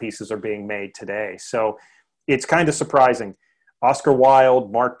how pieces are being made today. So it's kind of surprising. Oscar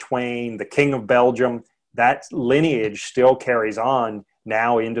Wilde, Mark Twain, the King of Belgium, that lineage still carries on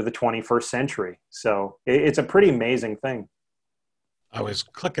now into the 21st century. So it's a pretty amazing thing. I was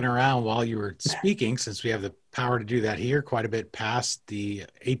clicking around while you were speaking, since we have the power to do that here quite a bit past the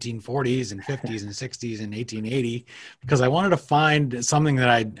 1840s and 50s and 60s and 1880, because I wanted to find something that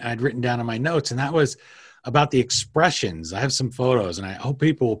I'd written down in my notes. And that was about the expressions. I have some photos, and I hope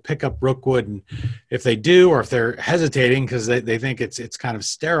people will pick up Rookwood. And if they do, or if they're hesitating because they think it's kind of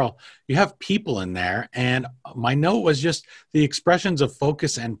sterile, you have people in there. And my note was just the expressions of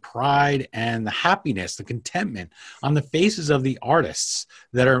focus and pride and the happiness, the contentment on the faces of the artists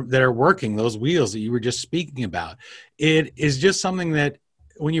that are working those wheels that you were just speaking about. It is just something that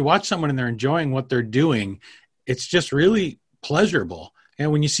when you watch someone and they're enjoying what they're doing, it's just really pleasurable.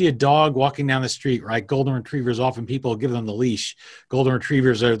 And when you see a dog walking down the street, right, golden retrievers, often people give them the leash. Golden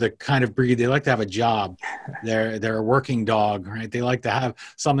retrievers are the kind of breed, they like to have a job. They're a working dog, right? They like to have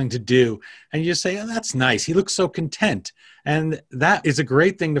something to do. And you just say, oh, that's nice. He looks so content. And that is a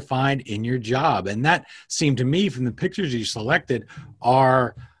great thing to find in your job. And that seemed to me, from the pictures you selected,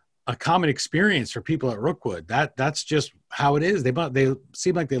 are a common experience for people at Rookwood. That's just how it is. They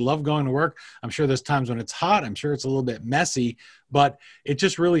seem like they love going to work. I'm sure there's times when it's hot. I'm sure it's a little bit messy, but it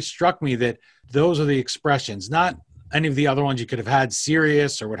just really struck me that those are the expressions, not any of the other ones you could have had,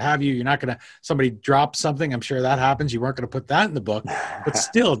 serious or what have you. You're not going to, somebody drop something. I'm sure that happens. You weren't going to put that in the book, but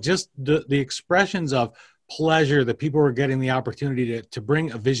still just the expressions of pleasure that people were getting the opportunity to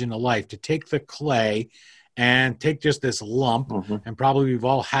bring a vision to life, to take the clay and take just this lump. Mm-hmm. And probably we've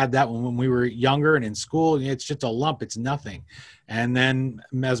all had that when we were younger and in school. It's just a lump. It's nothing. And then,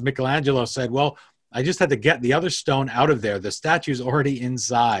 as Michelangelo said, well, I just had to get the other stone out of there. The statue's already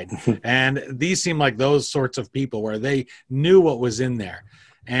inside. And these seem like those sorts of people where they knew what was in there.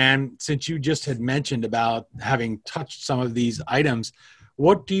 And since you just had mentioned about having touched some of these items,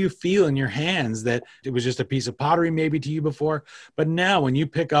 what do you feel in your hands that it was just a piece of pottery maybe to you before, but now when you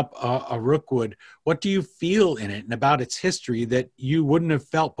pick up a Rookwood, what do you feel in it and about its history that you wouldn't have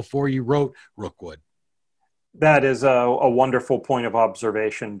felt before you wrote Rookwood? That is a wonderful point of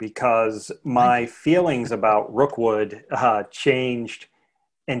observation, because my feelings about Rookwood changed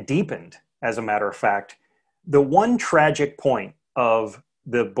and deepened, as a matter of fact. The one tragic point of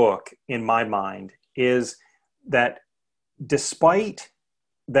the book, in my mind, is that despite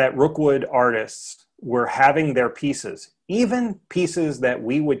that Rookwood artists were having their pieces, even pieces that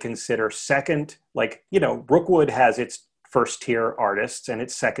we would consider second, like, Rookwood has its first tier artists and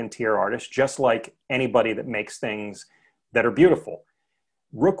its second tier artists, just like anybody that makes things that are beautiful.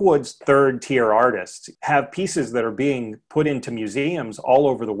 Rookwood's third tier artists have pieces that are being put into museums all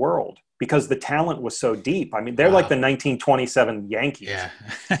over the world because the talent was so deep. I mean, they're like the 1927 Yankees. Yeah.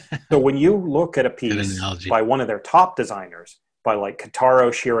 So when you look at a piece by one of their top designers, by like Kotaro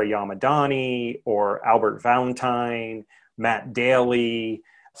Shirayamadani or Albert Valentine, Matt Daly,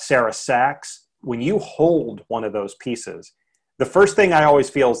 Sarah Sachs, when you hold one of those pieces, the first thing I always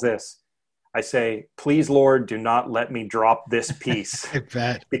feel is this. I say, please, Lord, do not let me drop this piece. I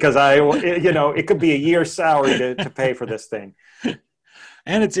bet. Because it could be a year's salary to pay for this thing.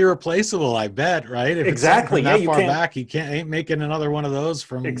 And it's irreplaceable, I bet, right? If exactly. It's that far back, you ain't making another one of those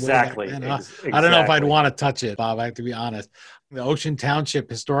from exactly. Way back then. I don't know if I'd want to touch it, Bob. I have to be honest. The Ocean Township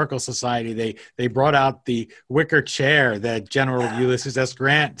Historical Society, they brought out the wicker chair that General Ulysses S.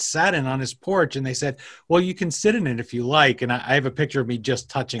 Grant sat in on his porch, and they said, well, you can sit in it if you like. And I have a picture of me just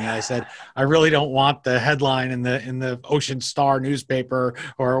touching it. I said, I really don't want the headline in the Ocean Star newspaper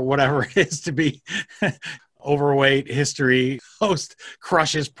or whatever it is to be overweight history host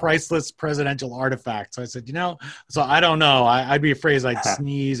crushes priceless presidential artifacts. So I said, so I don't know. I'd be afraid I'd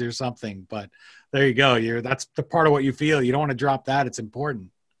sneeze or something, but there you go. That's the part of what you feel. You don't want to drop that. It's important.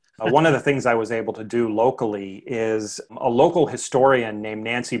 One of the things I was able to do locally is a local historian named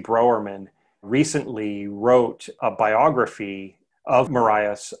Nancy Browerman recently wrote a biography of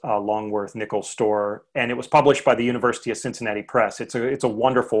Mariah Longworth Nichols Storr, and it was published by the University of Cincinnati Press. It's a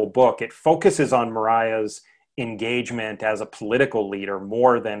wonderful book. It focuses on Mariah's engagement as a political leader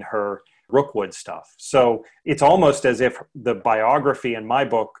more than her Rookwood stuff. So it's almost as if the biography and my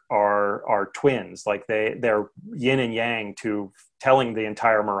book are twins, like they're yin and yang to telling the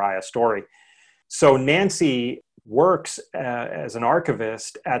entire Mariah story. So Nancy works as an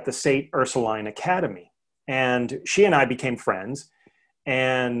archivist at the St. Ursuline Academy, and she and I became friends,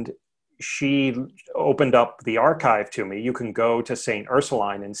 and she opened up the archive to me. You can go to St.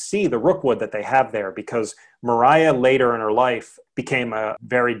 Ursuline and see the Rookwood that they have there, because Mariah later in her life became a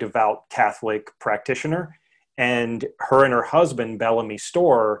very devout Catholic practitioner, and her husband, Bellamy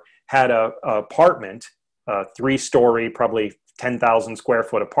Storr, had a apartment, a 3-story, probably 10,000 square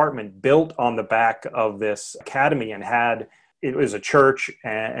foot apartment built on the back of this academy, and it was a church,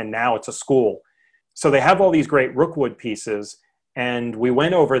 and now it's a school. So they have all these great Rookwood pieces. And we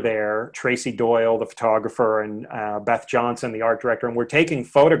went over there, Tracy Doyle, the photographer, and Beth Johnson, the art director, and we're taking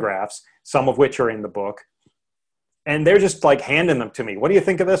photographs, some of which are in the book. And they're just like handing them to me. What do you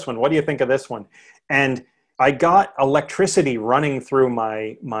think of this one? What do you think of this one? And I got electricity running through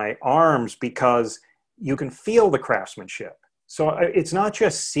my arms because you can feel the craftsmanship. So it's not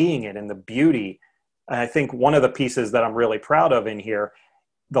just seeing it and the beauty. I think one of the pieces that I'm really proud of in here,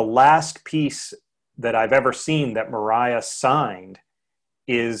 the last piece that I've ever seen that Mariah signed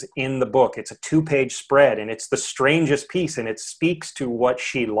is in the book. It's a 2-page spread, and it's the strangest piece, and it speaks to what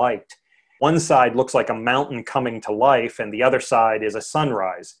she liked. One side looks like a mountain coming to life, and the other side is a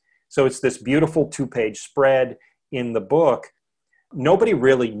sunrise. So it's this beautiful 2-page spread in the book. Nobody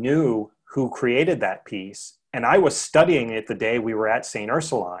really knew who created that piece, and I was studying it the day we were at St.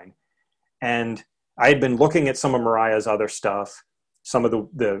 Ursuline, and I had been looking at some of Mariah's other stuff. Some of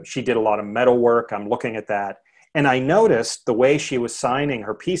she did a lot of metal work. I'm looking at that. And I noticed the way she was signing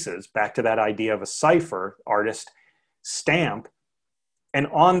her pieces, back to that idea of a cipher, artist stamp. And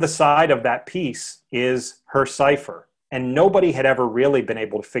on the side of that piece is her cipher. And nobody had ever really been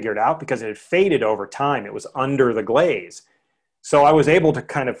able to figure it out because it had faded over time. It was under the glaze. So I was able to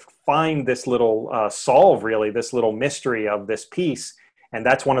kind of find this little, solve really, this little mystery of this piece. And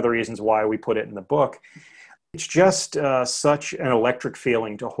that's one of the reasons why we put it in the book. It's just such an electric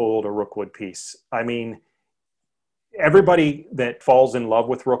feeling to hold a Rookwood piece. I mean, everybody that falls in love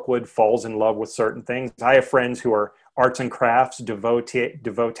with Rookwood falls in love with certain things. I have friends who are arts and crafts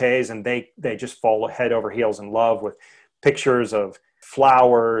devotees, and they just fall head over heels in love with pictures of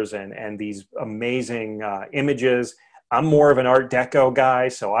flowers and these amazing images. I'm more of an Art Deco guy,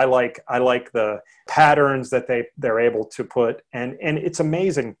 so I like the patterns that they're able to put, and it's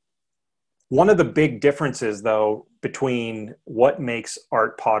amazing. One of the big differences, though, between what makes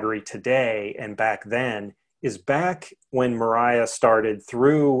art pottery today and back then is back when Mariah started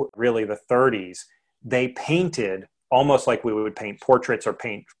through really the 30s, they painted almost like we would paint portraits or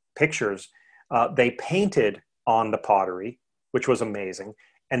paint pictures. They painted on the pottery, which was amazing,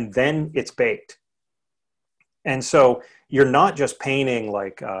 and then it's baked. And so you're not just painting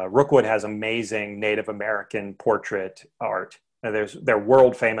like Rookwood has amazing Native American portrait art. They're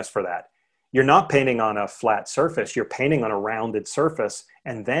world famous for that. You're not painting on a flat surface. You're painting on a rounded surface,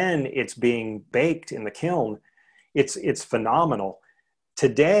 and then it's being baked in the kiln. It's phenomenal.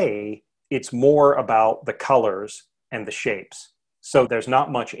 Today, it's more about the colors and the shapes. So there's not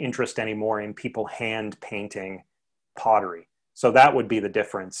much interest anymore in people hand painting pottery. So that would be the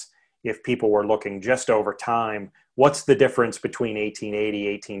difference. If people were looking just over time, what's the difference between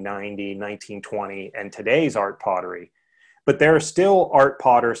 1880, 1890, 1920, and today's art pottery? But there are still art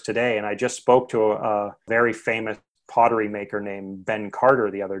potters today, and I just spoke to a very famous pottery maker named Ben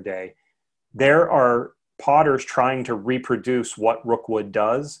Carter the other day. There are potters trying to reproduce what Rookwood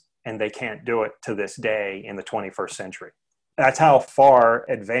does, and they can't do it to this day in the 21st century. That's how far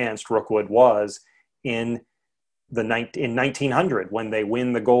advanced Rookwood was in 1900 when they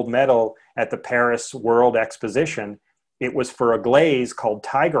win the gold medal at the Paris World Exposition. It was for a glaze called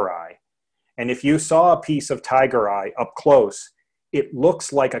Tiger Eye. And if you saw a piece of Tiger Eye up close, it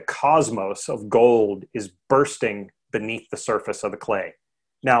looks like a cosmos of gold is bursting beneath the surface of the clay.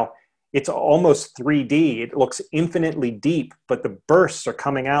 Now, it's almost 3D. It looks infinitely deep, but the bursts are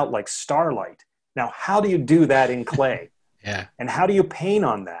coming out like starlight. Now, how do you do that in clay? Yeah. And how do you paint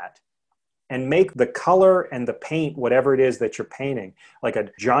on that and make the color and the paint, whatever it is that you're painting, like a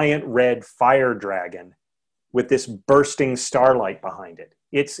giant red fire dragon with this bursting starlight behind it?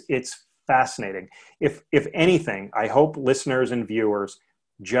 It's fascinating. If anything, I hope listeners and viewers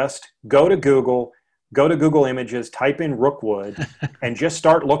just go to Google Images, type in Rookwood, and just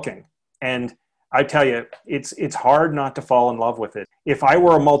start looking. And I tell you, it's hard not to fall in love with it. If I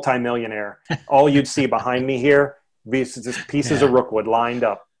were a multimillionaire, all you'd see behind me here, these pieces of Rookwood lined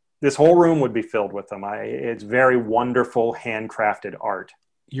up. This whole room would be filled with them. It's very wonderful, handcrafted art.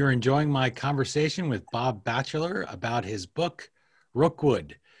 You're enjoying my conversation with Bob Batchelor about his book,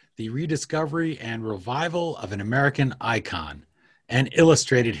 Rookwood, The Rediscovery and Revival of an American Icon, an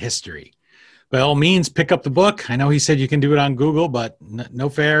Illustrated History. By all means, pick up the book. I know he said you can do it on Google, but no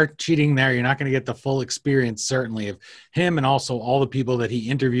fair cheating there. You're not going to get the full experience, certainly, of him and also all the people that he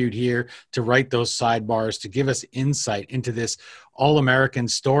interviewed here to write those sidebars, to give us insight into this all-American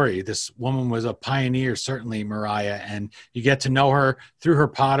story. This woman was a pioneer, certainly, Mariah, and you get to know her through her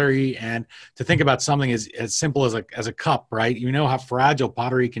pottery, and to think about something as simple as a cup, right? You know how fragile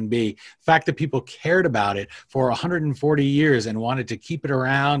pottery can be. The fact that people cared about it for 140 years and wanted to keep it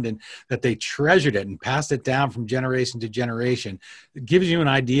around, and that they treasured it and passed it down from generation to generation, it gives you an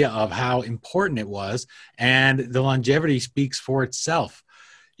idea of how important it was, and the longevity speaks for itself.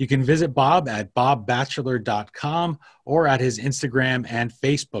 You can visit Bob at bobbatchelor.com or at his Instagram and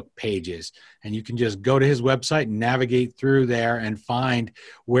Facebook pages. And you can just go to his website and navigate through there and find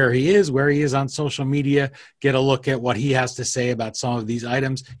where he is on social media, get a look at what he has to say about some of these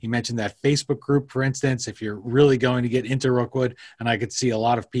items. He mentioned that Facebook group, for instance. If you're really going to get into Rookwood, and I could see a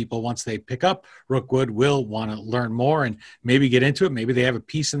lot of people, once they pick up Rookwood, will want to learn more and maybe get into it. Maybe they have a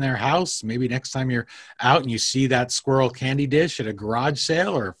piece in their house. Maybe next time you're out and you see that squirrel candy dish at a garage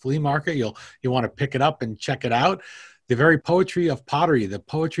sale or a flea market, you'll want to pick it up and check it out. The very poetry of pottery, the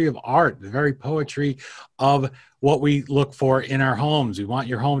poetry of art, the very poetry of what we look for in our homes. We want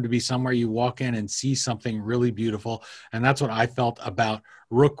your home to be somewhere you walk in and see something really beautiful. And that's what I felt about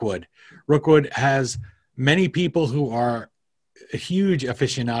Rookwood. Rookwood has many people who are huge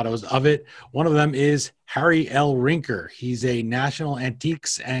aficionados of it. One of them is Harry L. Rinker. He's a national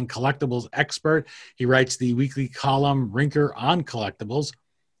antiques and collectibles expert. He writes the weekly column Rinker on Collectibles.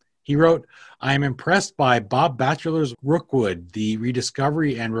 He wrote, "I am impressed by Bob Batchelor's Rookwood, the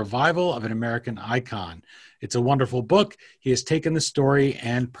rediscovery and revival of an American icon. It's a wonderful book. He has taken the story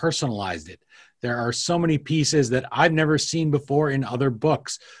and personalized it. There are so many pieces that I've never seen before in other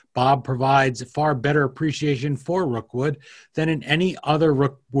books. Bob provides far better appreciation for Rookwood than in any other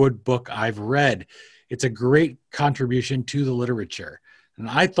Rookwood book I've read. It's a great contribution to the literature." And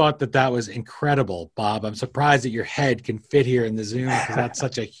I thought that was incredible, Bob. I'm surprised that your head can fit here in the Zoom, because that's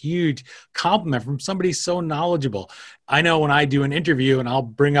such a huge compliment from somebody so knowledgeable. I know when I do an interview and I'll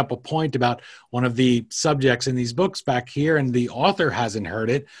bring up a point about one of the subjects in these books back here and the author hasn't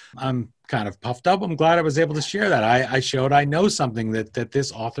heard it, I'm kind of puffed up. I'm glad I was able to share that. I showed I know something that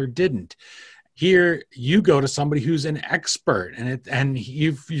this author didn't. Here, you go to somebody who's an expert, and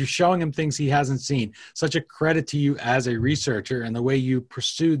you're showing him things he hasn't seen. Such a credit to you as a researcher and the way you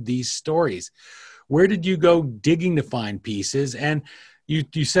pursued these stories. Where did you go digging to find pieces? And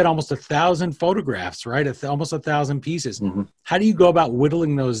you said almost 1,000 photographs, right? Almost 1,000 pieces. Mm-hmm. How do you go about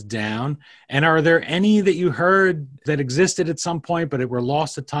whittling those down? And are there any that you heard that existed at some point, but it were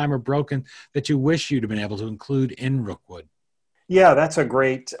lost to time or broken, that you wish you'd have been able to include in Rookwood? Yeah, that's a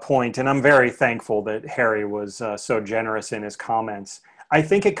great point. And I'm very thankful that Harry was so generous in his comments. I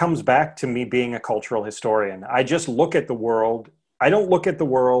think it comes back to me being a cultural historian. I just look at the world. I don't look at the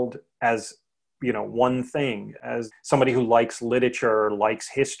world as, one thing, as somebody who likes literature, or likes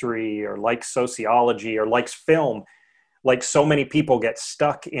history, or likes sociology, or likes film. Like so many people get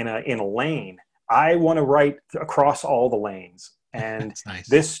stuck in a lane. I want to write across all the lanes. And nice.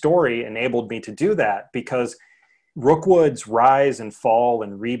 This story enabled me to do that, because Rookwood's rise and fall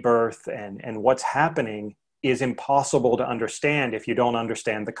and rebirth and what's happening is impossible to understand if you don't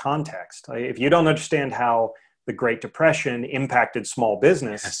understand the context. If you don't understand how the Great Depression impacted small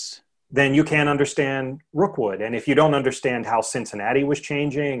business, yes, then you can't understand Rookwood. And if you don't understand how Cincinnati was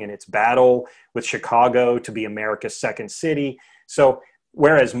changing and its battle with Chicago to be America's second city. So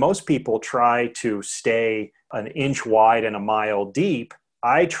whereas most people try to stay an inch wide and a mile deep,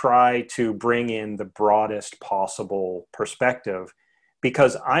 I try to bring in the broadest possible perspective,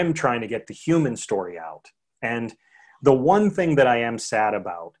 because I'm trying to get the human story out. And the one thing that I am sad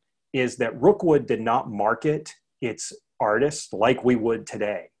about is that Rookwood did not market its artists like we would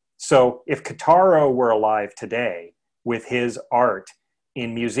today. So if Kitaro were alive today with his art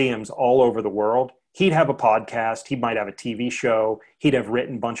in museums all over the world, he'd have a podcast, he might have a TV show, he'd have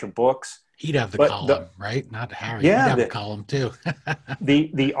written a bunch of books. He'd have the column, right? Not Harry. Yeah, he'd have a column too.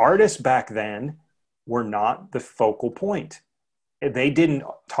 the artists back then were not the focal point. They didn't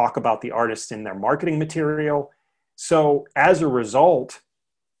talk about the artists in their marketing material. So as a result,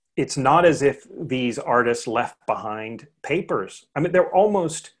 it's not as if these artists left behind papers. I mean, they're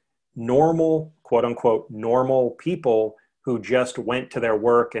almost normal, quote unquote, normal people who just went to their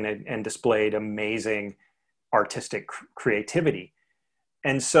work and displayed amazing artistic creativity.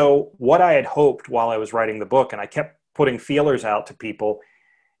 And so what I had hoped while I was writing the book, and I kept putting feelers out to people,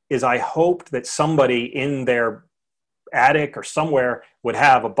 is I hoped that somebody in their attic or somewhere would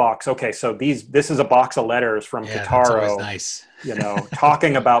have a box. Okay, so this is a box of letters from Kitaro, nice.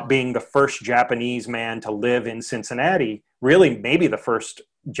 Talking about being the first Japanese man to live in Cincinnati, really maybe the first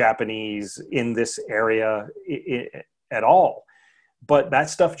Japanese in this area at all. But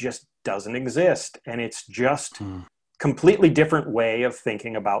that stuff just doesn't exist. And it's just completely different way of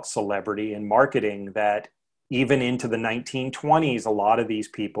thinking about celebrity and marketing, that even into the 1920s, a lot of these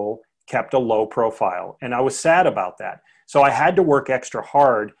people kept a low profile. And I was sad about that. So I had to work extra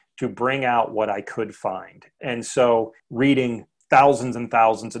hard to bring out what I could find. And so reading thousands and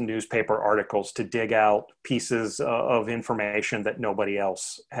thousands of newspaper articles to dig out pieces of information that nobody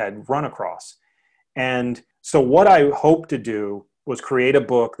else had run across. And so what I hoped to do was create a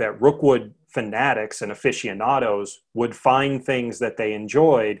book that Rookwood fanatics and aficionados would find things that they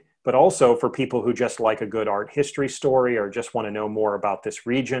enjoyed, but also for people who just like a good art history story or just want to know more about this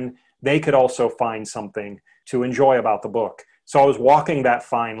region, they could also find something to enjoy about the book. So I was walking that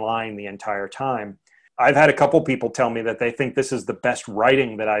fine line the entire time. I've had a couple people tell me that they think this is the best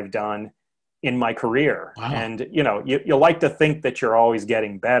writing that I've done in my career. Wow. And, you like to think that you're always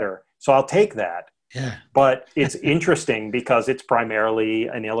getting better. So I'll take that. Yeah. But it's interesting because it's primarily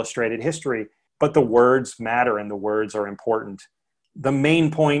an illustrated history, but the words matter and the words are important. The main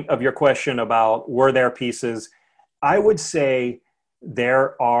point of your question about were there pieces, I would say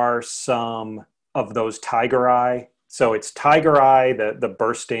there are some of those tiger eye. So it's tiger eye, the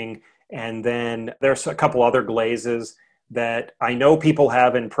bursting, and then there's a couple other glazes that I know people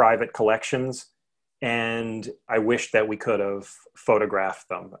have in private collections, and I wish that we could have photographed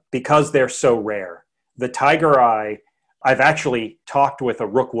them because they're so rare. The tiger eye, I've actually talked with a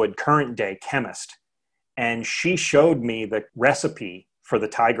Rookwood current day chemist, and she showed me the recipe for the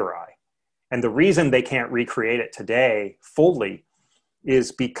tiger eye. And the reason they can't recreate it today fully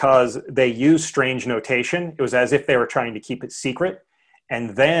is because they use strange notation. It was as if they were trying to keep it secret.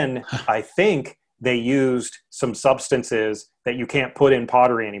 And then I think they used some substances that you can't put in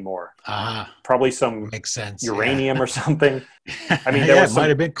pottery anymore. Probably some makes sense. Uranium or something. I mean, it might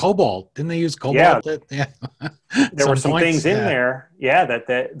have been cobalt. Didn't they use cobalt? Yeah. There were some things in there,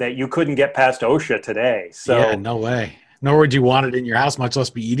 that you couldn't get past OSHA today. So yeah, no way. Nor would you want it in your house, much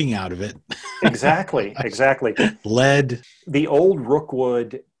less be eating out of it. Exactly. Lead. The old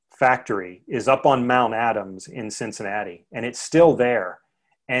Rookwood factory is up on Mount Adams in Cincinnati, and it's still there.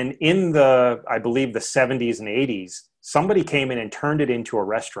 And in I believe the 70s and 80s, somebody came in and turned it into a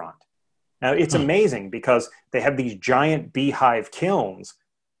restaurant. Now, it's amazing because they have these giant beehive kilns,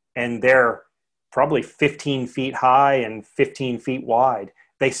 and they're probably 15 feet high and 15 feet wide.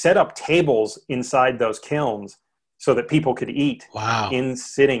 They set up tables inside those kilns so that people could eat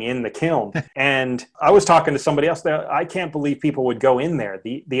sitting in the kiln. And I was talking to somebody else that I can't believe people would go in there.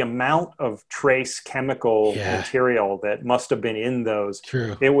 The amount of trace chemical material that must have been in those,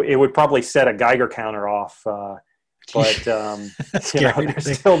 it would probably set a Geiger counter off. But they're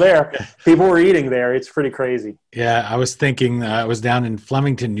still there. People were eating there. It's pretty crazy. Yeah, I was thinking, I was down in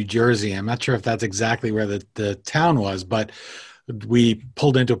Flemington, New Jersey. I'm not sure if that's exactly where the town was, but we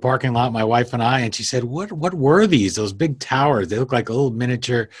pulled into a parking lot, my wife and I, and she said, what were these? Those big towers. They look like a little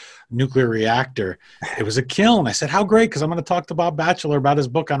miniature nuclear reactor. It was a kiln. I said, how great, because I'm going to talk to Bob Batchelor about his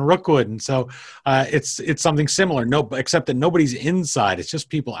book on Rookwood. And so it's something similar, except that nobody's inside. It's just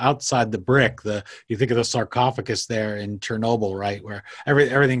people outside the brick. You think of the sarcophagus there in Chernobyl, right, where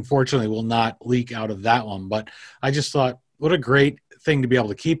everything fortunately will not leak out of that one. But I just thought, what a great thing to be able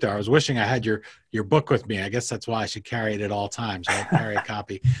to keep there. I was wishing I had your book with me. I guess that's why I should carry it at all times. I carry a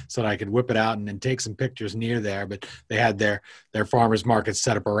copy so that I could whip it out and take some pictures near there. But they had their farmers market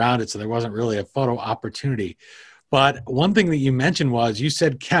set up around it, so there wasn't really a photo opportunity. But one thing that you mentioned was you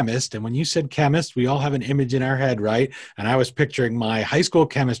said chemist, and when you said chemist, we all have an image in our head, right? And I was picturing my high school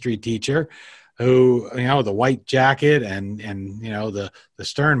chemistry teacher, who, the white jacket and the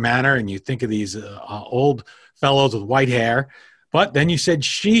stern manner, and you think of these old fellows with white hair. But then you said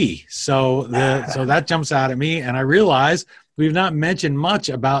she, so that jumps out at me, and I realize we've not mentioned much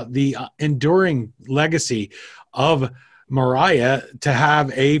about the enduring legacy of Mariah to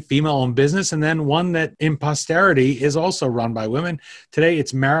have a female-owned business, and then one that in posterity is also run by women. Today,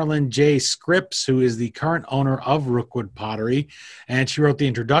 it's Marilyn J. Scripps, who is the current owner of Rookwood Pottery, and she wrote the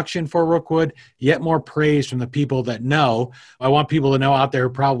introduction for Rookwood, Yet More Praise from the People That Know. I want people to know out there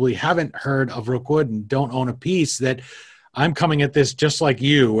who probably haven't heard of Rookwood and don't own a piece that I'm coming at this just like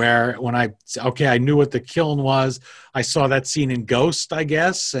you, where when I knew what the kiln was. I saw that scene in Ghost, I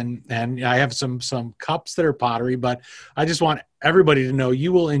guess, and I have some cups that are pottery, but I just want everybody to know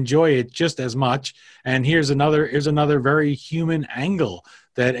you will enjoy it just as much. And here's another very human angle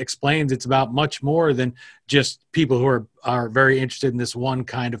that explains it's about much more than just people who are very interested in this one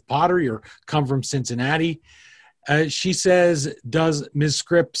kind of pottery or come from Cincinnati. She says, does Ms.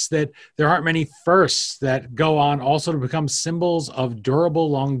 Scripps, that there aren't many firsts that go on also to become symbols of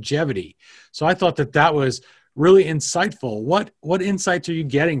durable longevity. So I thought that was really insightful. What insights are you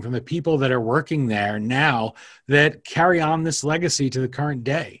getting from the people that are working there now that carry on this legacy to the current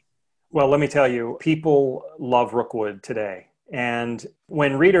day? Well, let me tell you, people love Rookwood today. And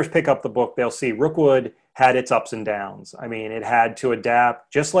when readers pick up the book, they'll see Rookwood had its ups and downs. I mean, it had to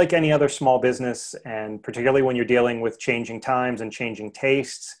adapt just like any other small business, and particularly when you're dealing with changing times and changing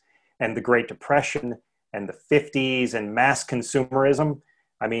tastes and the Great Depression and the 50s and mass consumerism.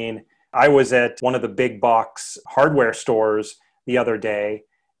 I mean, I was at one of the big box hardware stores the other day,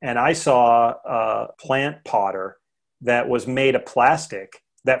 And I saw a plant potter that was made of plastic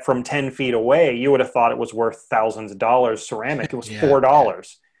that from 10 feet away, you would have thought it was worth thousands of dollars. Ceramic, it was Yeah,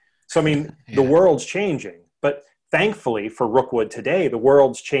 $4. So, I mean, the yeah. world's changing. But thankfully for Rookwood today, the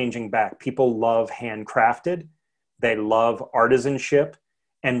world's changing back. People love handcrafted, they love artisanship,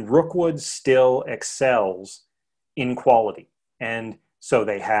 and Rookwood still excels in quality. And so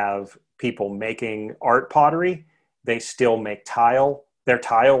they have people making art pottery, they still make tile. Their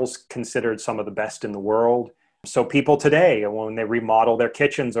tiles considered some of the best in the world. So people today, when they remodel their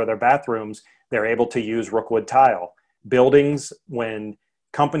kitchens or their bathrooms, they're able to use Rookwood tile. Buildings, when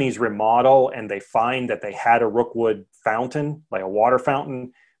companies remodel and they find that they had a Rookwood fountain, like a water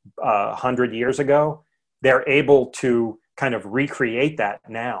fountain, 100 years ago, they're able to kind of recreate that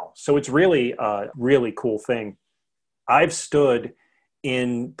now. So it's really a really cool thing. I've stood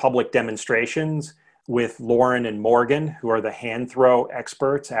in public demonstrations with Lauren and Morgan, who are the hand throw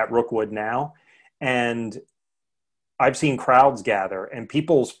experts at Rookwood now. And I've seen crowds gather and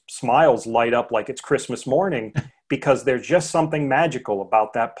people's smiles light up like it's Christmas morning because there's just something magical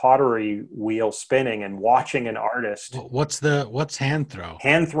about that pottery wheel spinning and watching an artist. What's hand throw?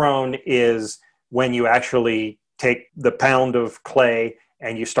 Hand thrown is when you actually take the pound of clay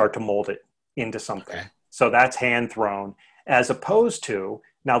and you start to mold it into something. Okay. So that's hand thrown, as opposed to,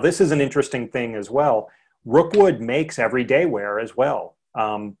 now this is an interesting thing as well, Rookwood makes everyday wear as well.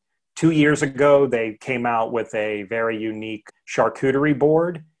 2 years ago, they came out with a very unique charcuterie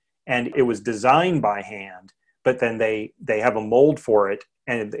board, and it was designed by hand, but then they have a mold for it,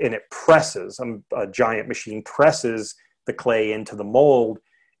 and it presses, a giant machine presses the clay into the mold,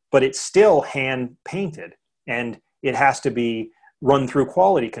 but it's still hand painted, and it has to be run through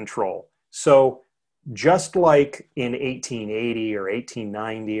quality control. So just like in 1880 or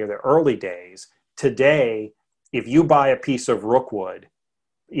 1890 or the early days, today, if you buy a piece of Rookwood,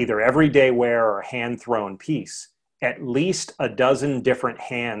 either everyday wear or hand-thrown piece, at least a dozen different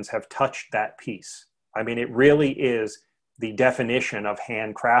hands have touched that piece. I mean, it really is the definition of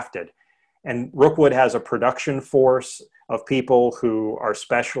handcrafted. And Rookwood has a production force of people who are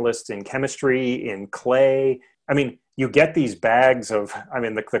specialists in chemistry, in clay. I mean, you get these bags of,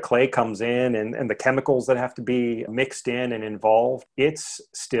 the clay comes in and the chemicals that have to be mixed in and involved. It's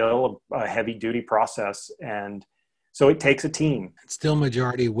still a heavy duty process. And so it takes a team. It's still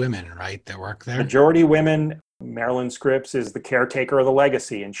majority women, right, that work there? Majority women. Marilyn Scripps is the caretaker of the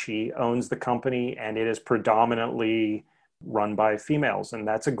legacy, and she owns the company, and it is predominantly run by females. And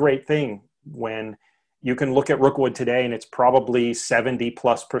that's a great thing when you can look at Rookwood today and it's probably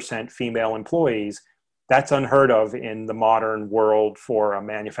 70+% female employees. That's unheard of in the modern world for a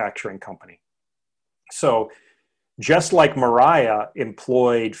manufacturing company. So just like Mariah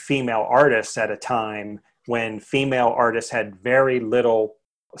employed female artists at a time when female artists had very little,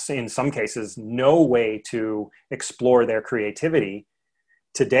 in some cases, no way to explore their creativity,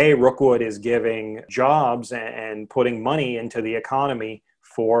 today Rookwood is giving jobs and putting money into the economy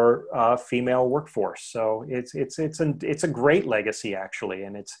for a female workforce. So it's a great legacy, actually,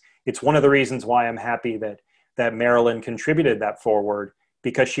 and it's one of the reasons why I'm happy that Marilyn contributed that forward,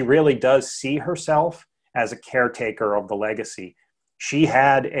 because she really does see herself as a caretaker of the legacy. She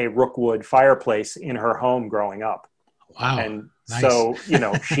had a Rookwood fireplace in her home growing up. Wow. And nice. So,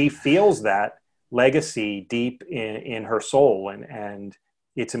 she feels that legacy deep in her soul, and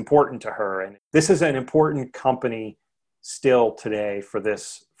it's important to her. And this is an important company still today for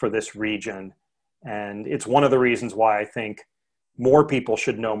this region. And it's one of the reasons why I think more people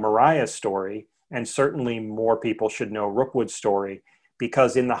should know Mariah's story, and certainly more people should know Rookwood's story,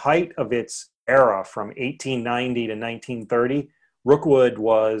 because in the height of its era from 1890 to 1930, Rookwood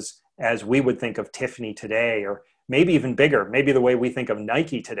was, as we would think of Tiffany today, or maybe even bigger, maybe the way we think of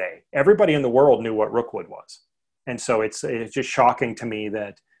Nike today. Everybody in the world knew what Rookwood was. And so it's just shocking to me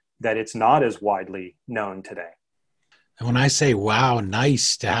that it's not as widely known today. And when I say, wow,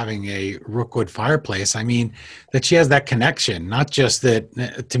 nice to having a Rookwood fireplace, I mean that she has that connection, not just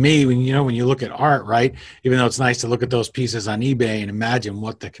that. To me, when you look at art, right, even though it's nice to look at those pieces on eBay and imagine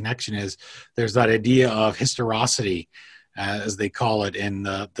what the connection is, there's that idea of historicity, as they call it.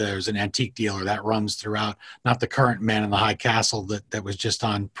 There's an antique dealer that runs throughout, not the current Man in the High Castle that was just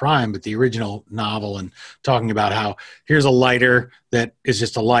on Prime, but the original novel, and talking about how here's a lighter that is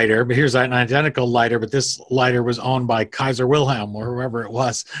just a lighter, but here's an identical lighter, but this lighter was owned by Kaiser Wilhelm or whoever it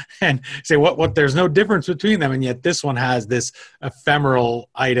was, and say what there's no difference between them, and yet this one has this ephemeral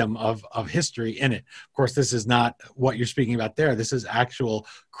item of history in it. Of course, this is not what you're speaking about there. This is actual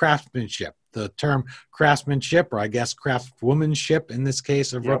craftsmanship. the term craftsmanship, or I guess craftswomanship in this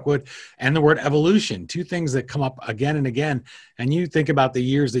case of Yep. Rookwood, and the word evolution, two things that come up again and again. And you think about the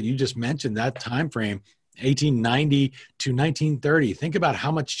years that you just mentioned, that time frame, 1890 to 1930. Think about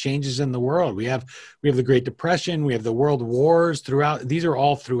how much changes in the world. We have the Great Depression, we have the World Wars throughout. These are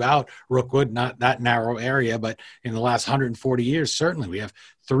all throughout Rookwood, not that narrow area, but in the last 140 years, certainly we have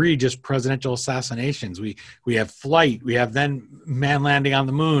 3 just presidential assassinations. We have flight. We have then man landing on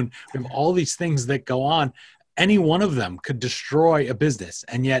the moon. We have all these things that go on. Any one of them could destroy a business,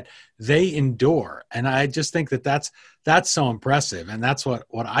 and yet they endure. And I just think that that's so impressive. And that's what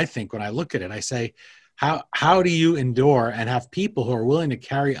I think when I look at it. I say, how do you endure and have people who are willing to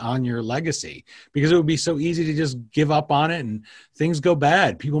carry on your legacy? Because it would be so easy to just give up on it and things go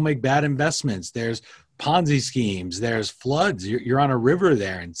bad. People make bad investments. There's Ponzi schemes, there's floods. You're on a river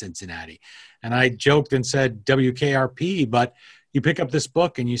there in Cincinnati. And I joked and said WKRP, but you pick up this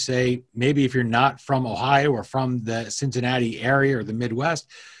book and you say, maybe if you're not from Ohio or from the Cincinnati area or the Midwest,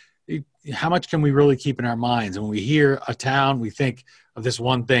 how much can we really keep in our minds? And when we hear a town, we think of this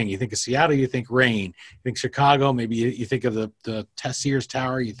one thing. You think of Seattle, you think rain. You think Chicago, maybe you think of the Sears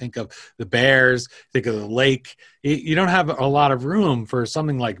Tower. You think of the Bears, think of the lake. You don't have a lot of room for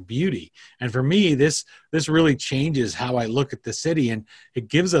something like beauty. And for me, this really changes how I look at the city. And it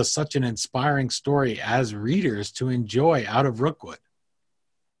gives us such an inspiring story as readers to enjoy out of Rookwood.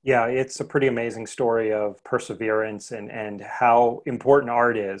 Yeah, it's a pretty amazing story of perseverance and how important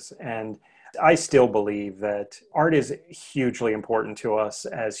art is. And I still believe that art is hugely important to us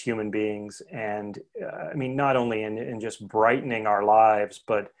as human beings. And I mean, not only in just brightening our lives,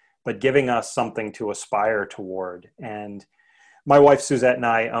 but giving us something to aspire toward. And my wife, Suzette, and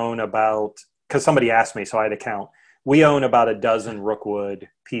I own because somebody asked me, so I had to count. We own about a dozen Rookwood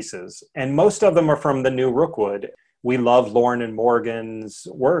pieces, and most of them are from the new Rookwood. We love Lauren and Morgan's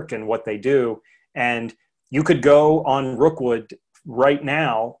work and what they do. And you could go on Rookwood right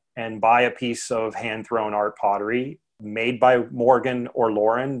now and buy a piece of hand-thrown art pottery made by Morgan or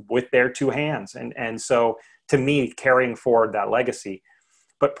Lauren with their 2 hands. And so to me, carrying forward that legacy.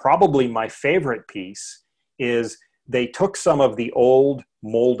 But probably my favorite piece is they took some of the old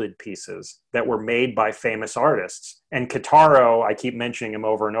molded pieces that were made by famous artists. And Kitaro, I keep mentioning him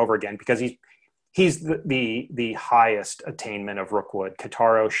over and over again because he's the highest attainment of Rookwood.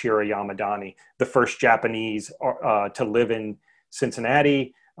 Kitaro Shira Yamadani, the first Japanese to live in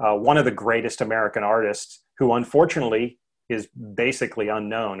Cincinnati, one of the greatest American artists who unfortunately is basically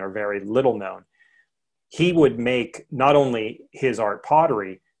unknown or very little known. He would make not only his art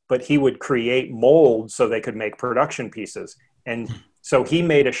pottery, but he would create molds so they could make production pieces. And so he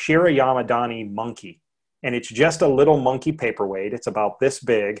made a Shira Yamadani monkey. And it's just a little monkey paperweight. It's about this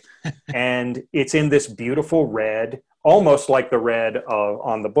big. And it's in this beautiful red, almost like the red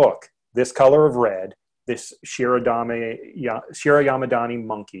on the book. This color of red, this Shira Yamadani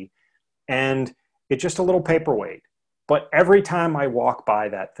monkey. And it's just a little paperweight. But every time I walk by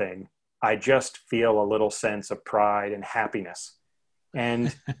that thing, I just feel a little sense of pride and happiness.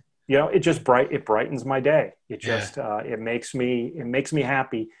 And, it brightens my day. It just, it makes me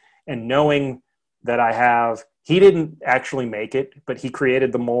happy. And knowing that he didn't actually make it, but he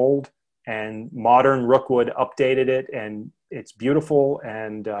created the mold, and modern Rookwood updated it, and it's beautiful.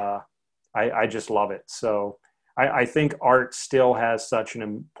 And I just love it. So I think art still has such an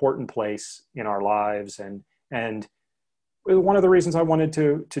important place in our lives. And one of the reasons I wanted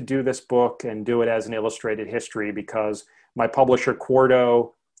to do this book and do it as an illustrated history, because my publisher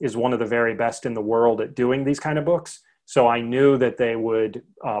Quarto is one of the very best in the world at doing these kind of books. So I knew that they would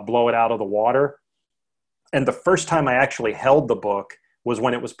blow it out of the water. And the first time I actually held the book was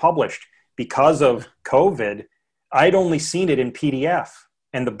when it was published. Because of COVID, I'd only seen it in PDF.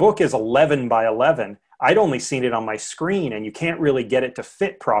 And the book is 11 by 11. I'd only seen it on my screen, and you can't really get it to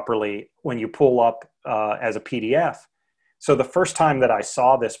fit properly when you pull up as a PDF. So the first time that I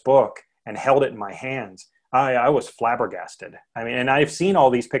saw this book and held it in my hands, I was flabbergasted. I mean, and I've seen all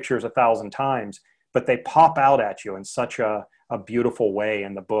these pictures 1,000 times, but they pop out at you in such a beautiful way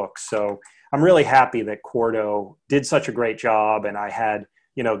in the book. So I'm really happy that Quarto did such a great job, and I had,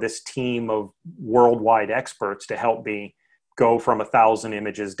 this team of worldwide experts to help me go from 1,000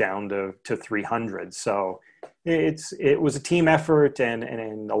 images down to 300. So it was a team effort,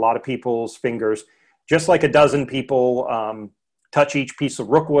 and a lot of people's fingers, just like a dozen people touch each piece of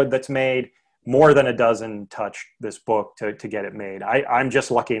Rookwood that's made. More than a dozen touched this book to get it made. I'm just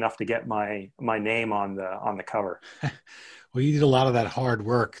lucky enough to get my name on the cover. Well, you did a lot of that hard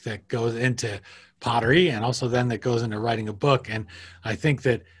work that goes into pottery, and also then that goes into writing a book. And I think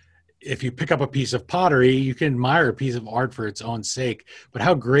that if you pick up a piece of pottery, you can admire a piece of art for its own sake. But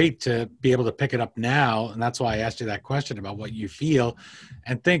how great to be able to pick it up now. And that's why I asked you that question about what you feel,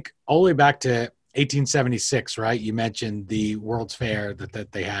 and think all the way back to 1876, right? You mentioned the World's Fair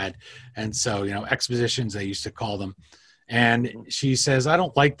that they had. And so, expositions, they used to call them. And she says, I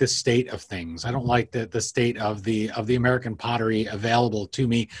don't like the state of things. I don't like the state of the American pottery available to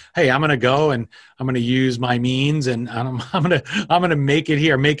me. Hey, I'm going to go and I'm going to use my means, and I'm going to make it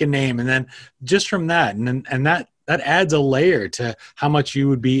here, make a name. And then just from that, and that adds a layer to how much you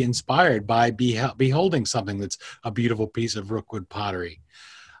would be inspired by beholding something that's a beautiful piece of Rookwood pottery.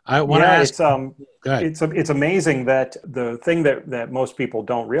 I want to ask. It's amazing that the thing that most people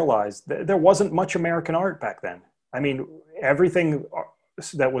don't realize, there wasn't much American art back then. I mean, everything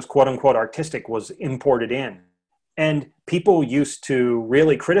that was quote unquote artistic was imported in. And people used to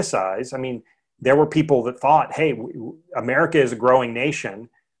really criticize. I mean, there were people that thought, hey, America is a growing nation.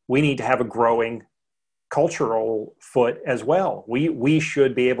 We need to have a growing cultural foot as well. We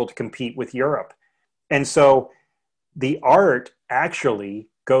should be able to compete with Europe. And so the art actually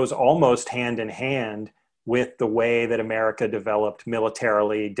goes almost hand in hand with the way that America developed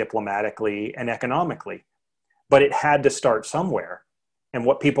militarily, diplomatically, and economically. But it had to start somewhere. And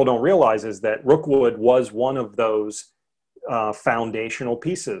what people don't realize is that Rookwood was one of those foundational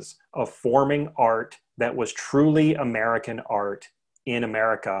pieces of forming art that was truly American art in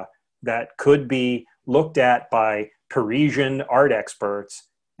America, that could be looked at by Parisian art experts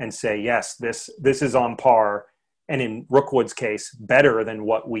and say, yes, this is on par, and in Rookwood's case, better than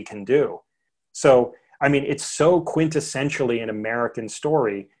what we can do. So, I mean, it's so quintessentially an American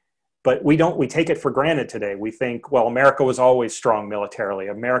story. But we take it for granted today. We think, well, America was always strong militarily.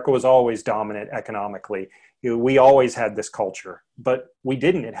 America was always dominant economically. We always had this culture, but we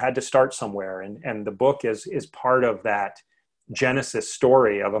didn't. It had to start somewhere. And the book is part of that genesis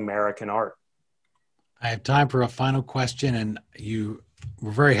story of American art. I have time for a final question, and you were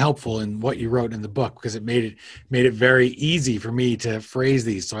very helpful in what you wrote in the book, because it made it very easy for me to phrase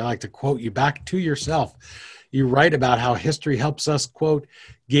these. So I like to quote you back to yourself. You write about how history helps us, quote,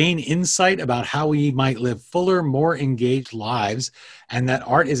 gain insight about how we might live fuller, more engaged lives, and that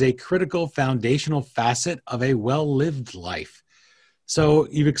art is a critical foundational facet of a well-lived life. So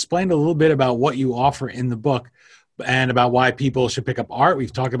you've explained a little bit about what you offer in the book and about why people should pick up art.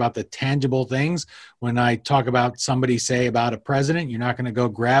 We've talked about the tangible things. When I talk about somebody, say, about a president, you're not going to go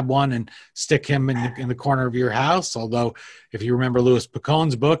grab one and stick him in the corner of your house. Although, if you remember Louis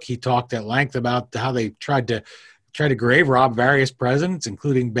Picon's book, he talked at length about how they tried to grave rob various presidents,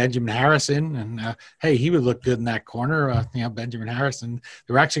 including Benjamin Harrison. And hey, he would look good in that corner. Benjamin Harrison.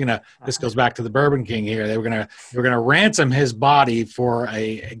 They were actually going to. This goes back to the Bourbon King here. They were going to ransom his body for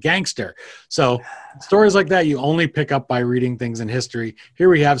a gangster. So stories like that you only pick up by reading things in history. Here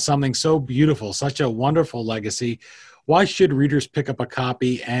we have something so beautiful, such a wonderful legacy. Why should readers pick up a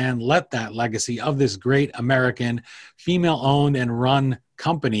copy and let that legacy of this great American female-owned and run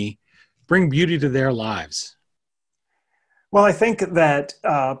company bring beauty to their lives? Well, I think that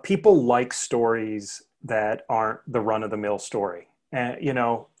people like stories that aren't the run-of-the-mill story.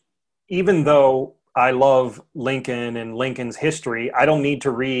 Even though I love Lincoln and Lincoln's history, I don't need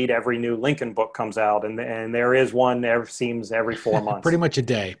to read every new Lincoln book comes out, and there is one seems every 4 months. Pretty much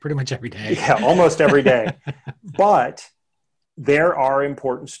every day. Yeah, almost every day. But there are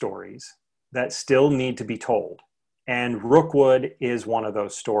important stories that still need to be told. And Rookwood is one of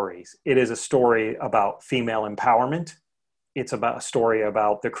those stories. It is a story about female empowerment. It's about a story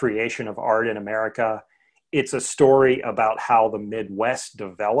about the creation of art in America. It's a story about how the Midwest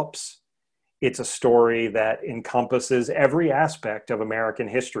develops. It's a story that encompasses every aspect of American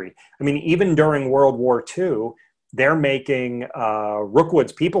history. I mean, even during World War II, they're making,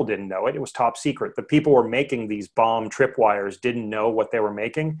 Rookwood's people didn't know it. It was top secret. The people were making these bomb tripwires didn't know what they were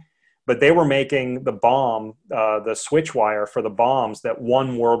making, but they were making the bomb, the switch wire for the bombs that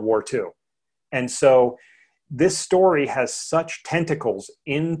won World War II. And so this story has such tentacles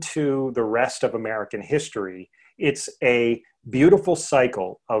into the rest of American history. It's a beautiful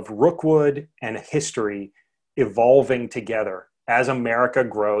cycle of Rookwood and history evolving together as America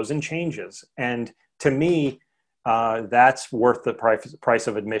grows and changes. And to me, that's worth the price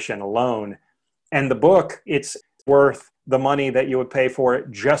of admission alone. And the book, it's worth the money that you would pay for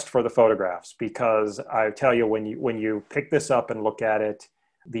it just for the photographs, because I tell you, when you pick this up and look at it,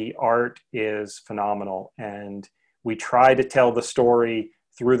 the art is phenomenal. And we try to tell the story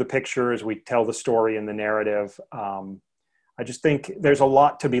through the pictures. We tell the story in the narrative. I just think there's a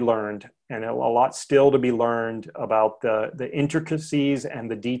lot to be learned, and a lot still to be learned about the intricacies and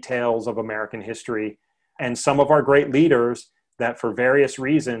the details of American history. And some of our great leaders, that for various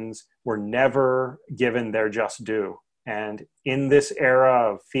reasons were never given their just due. And in this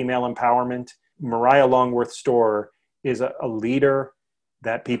era of female empowerment, Mariah Longworth Storer is a leader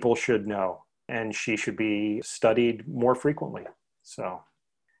that people should know, and she should be studied more frequently. So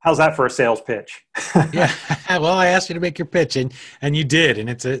how's that for a sales pitch? Yeah. Well, I asked you to make your pitch and you did. And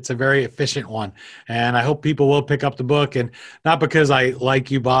it's a very efficient one. And I hope people will pick up the book, and not because I like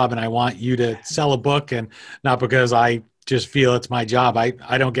you, Bob, and I want you to sell a book, and not because I just feel it's my job.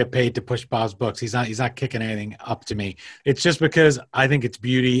 I don't get paid to push Bob's books. He's not kicking anything up to me. It's just because I think it's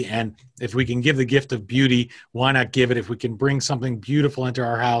beauty. And if we can give the gift of beauty, why not give it? If we can bring something beautiful into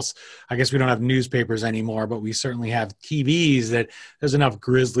our house, I guess we don't have newspapers anymore, but we certainly have TVs that there's enough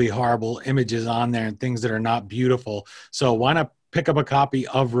grisly, horrible images on there and things that are not beautiful. So why not pick up a copy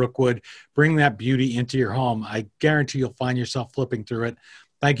of Rookwood, bring that beauty into your home? I guarantee you'll find yourself flipping through it.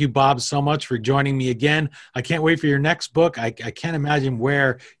 Thank you, Bob, so much for joining me again. I can't wait for your next book. I can't imagine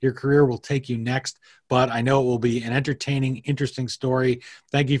where your career will take you next, but I know it will be an entertaining, interesting story.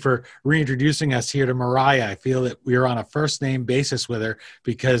 Thank you for reintroducing us here to Mariah. I feel that we are on a first name basis with her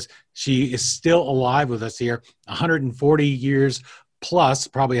because she is still alive with us here, 140 years plus,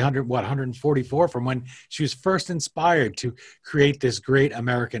 probably 144 from when she was first inspired to create this great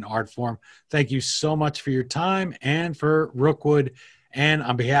American art form. Thank you so much for your time and for Rookwood. And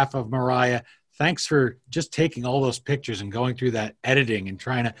on behalf of Mariah, thanks for just taking all those pictures and going through that editing and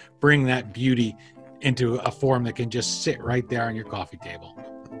trying to bring that beauty into a form that can just sit right there on your coffee table.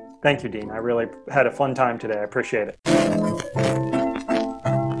 Thank you, Dean. I really had a fun time today. I appreciate it.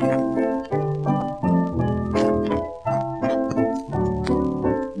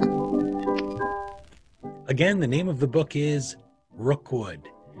 Again, the name of the book is Rookwood,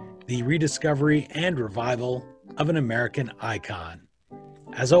 The Rediscovery and Revival of an American Icon.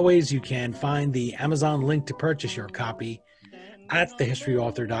 As always, you can find the Amazon link to purchase your copy at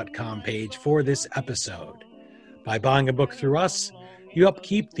thehistoryauthor.com page for this episode. By buying a book through us, you help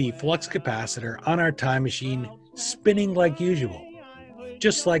keep the flux capacitor on our time machine spinning like usual,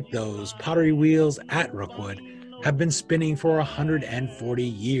 just like those pottery wheels at Rookwood have been spinning for 140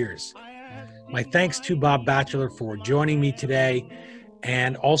 years. My thanks to Bob Batchelor for joining me today,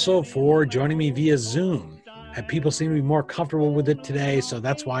 and also for joining me via Zoom. And people seem to be more comfortable with it today, so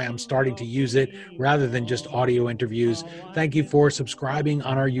that's why I'm starting to use it rather than just audio interviews. Thank you for subscribing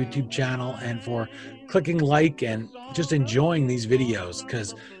on our YouTube channel and for clicking like and just enjoying these videos,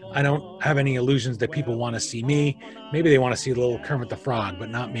 because I don't have any illusions that people want to see me. Maybe they want to see a little Kermit the Frog, but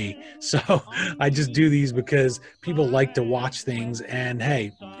not me. So I just do these because people like to watch things. And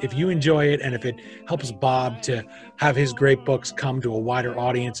hey, if you enjoy it and if it helps Bob to have his great books come to a wider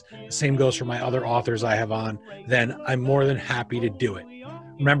audience, the same goes for my other authors I have on, then I'm more than happy to do it.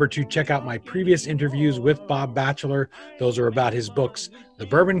 Remember to check out my previous interviews with Bob Batchelor. Those are about his books, The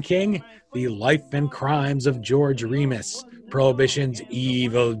Bourbon King, The Life and Crimes of George Remus, Prohibition's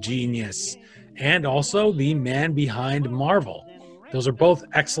Evil Genius, and also The Man Behind Marvel. Those are both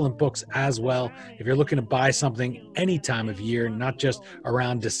excellent books as well. If you're looking to buy something any time of year, not just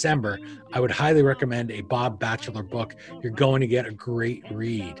around December, I would highly recommend a Bob Batchelor book. You're going to get a great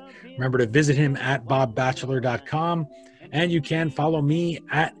read. Remember to visit him at bobbatchelor.com, and you can follow me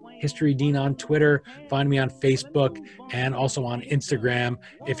at History Dean on Twitter, find me on Facebook, and also on Instagram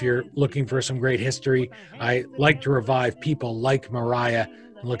if you're looking for some great history. I like to revive people like Mariah.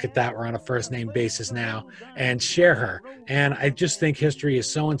 Look at that, we're on a first name basis now, and share her. And I just think history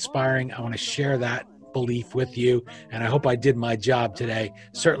is so inspiring. I want to share that belief with you, and I hope I did my job today.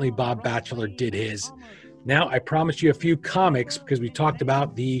 Certainly Bob Batchelor did his. Now, I promised you a few comics because we talked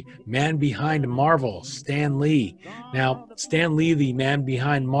about the man behind Marvel, Stan Lee. Now, Stan Lee, the man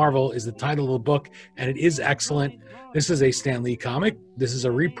behind Marvel, is the title of the book, and it is excellent. This is a Stan Lee comic. This is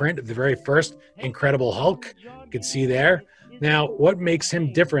a reprint of the very first Incredible Hulk. You can see there. Now, what makes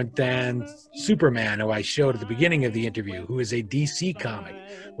him different than Superman, who I showed at the beginning of the interview, who is a DC comic?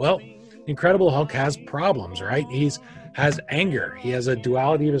 Well, Incredible Hulk has problems, right? He has anger. He has a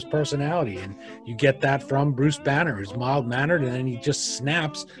duality of his personality, and you get that from Bruce Banner, who's mild-mannered, and then he just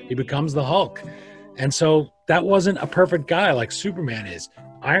snaps. He becomes the Hulk. And so that wasn't a perfect guy like Superman is.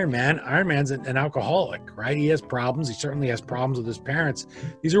 Iron Man's an alcoholic, right? He has problems. He certainly has problems with his parents.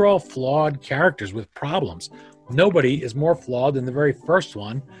 These are all flawed characters with problems. Nobody is more flawed than the very first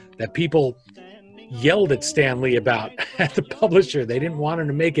one that people yelled at Stan Lee about at the publisher. They didn't want him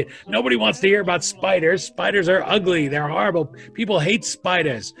to make it. Nobody wants to hear about spiders. Spiders are ugly. They're horrible. People hate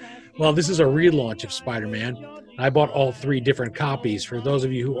spiders. Well, this is a relaunch of Spider-Man. I bought all 3 different copies. For those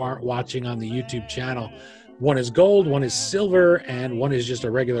of you who aren't watching on the YouTube channel, one is gold, one is silver, and one is just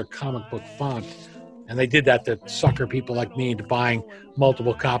a regular comic book font. And they did that to sucker people like me into buying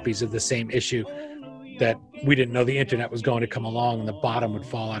multiple copies of the same issue that we didn't know the internet was going to come along and the bottom would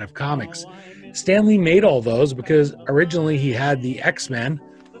fall out of comics. Stan Lee made all those because originally he had the X-Men,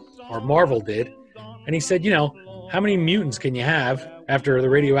 or Marvel did, and he said, you know, how many mutants can you have after the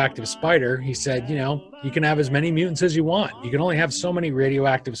radioactive spider? He said, you know, you can have as many mutants as you want. You can only have so many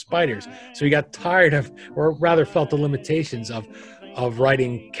radioactive spiders. So he got tired of, or rather felt the limitations of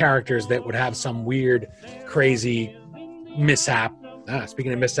writing characters that would have some weird, crazy mishap.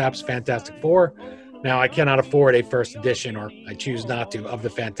 Speaking of mishaps, Fantastic Four. Now, I cannot afford a first edition, or I choose not to, of the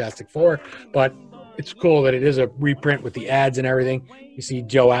Fantastic Four, but it's cool that it is a reprint with the ads and everything. You see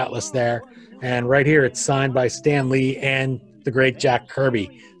Joe Atlas there, and right here it's signed by Stan Lee and the great Jack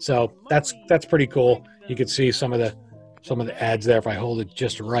Kirby. So that's pretty cool. You can see some of the ads there if I hold it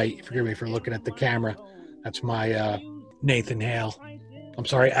just right. Forgive me for looking at the camera. That's my Alan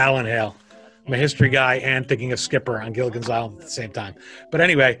Hale. I'm a history guy and thinking of Skipper on Gilligan's Island at the same time. But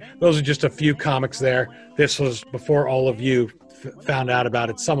anyway, those are just a few comics there. This was before all of you found out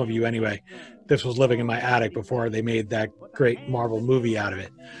about it, some of you anyway. This was living in my attic before they made that great Marvel movie out of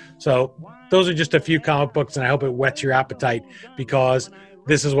it. So those are just a few comic books, and I hope it whets your appetite, because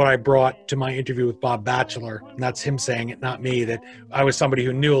this is what I brought to my interview with Bob Batchelor, and that's him saying it, not me, that I was somebody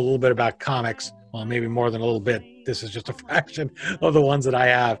who knew a little bit about comics. Well, maybe more than a little bit. This is just a fraction of the ones that I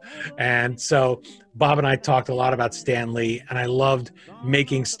have. And so Bob and I talked a lot about Stan Lee, and I loved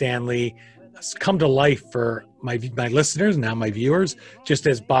making Stan Lee come to life for my listeners, now my viewers, just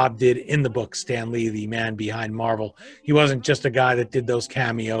as Bob did in the book, Stan Lee, the man behind Marvel. He wasn't just a guy that did those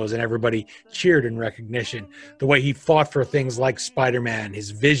cameos and everybody cheered in recognition. The way he fought for things like Spider-Man,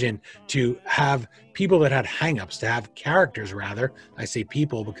 his vision to have people that had hangups, to have characters rather, I say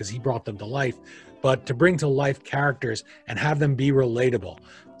people because he brought them to life, but to bring to life characters and have them be relatable.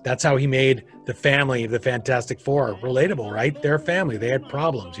 That's how he made the family of the Fantastic Four relatable, right? They're a family. They had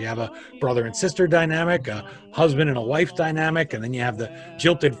problems. You have a brother and sister dynamic, a husband and a wife dynamic, and then you have the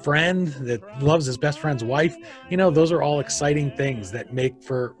jilted friend that loves his best friend's wife. You know, those are all exciting things that make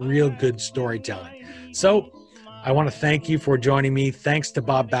for real good storytelling. So I want to thank you for joining me. Thanks to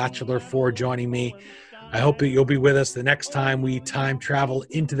Bob Batchelor for joining me. I hope that you'll be with us the next time we time travel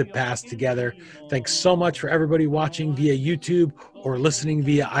into the past together. Thanks so much for everybody watching via YouTube or listening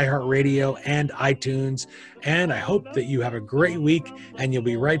via iHeartRadio and iTunes. And I hope that you have a great week, and you'll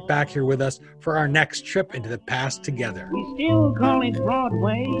be right back here with us for our next trip into the past together. We still call it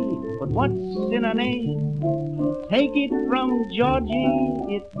Broadway, but what's in a name? Take it from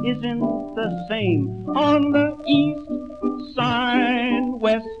Georgie, it isn't the same. On the east side,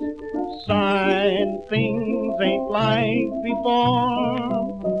 west side, things ain't like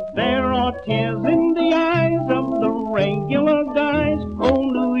before. There are tears in the eyes of the regular guys. Oh,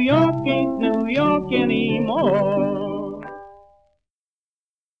 New York ain't New York anymore.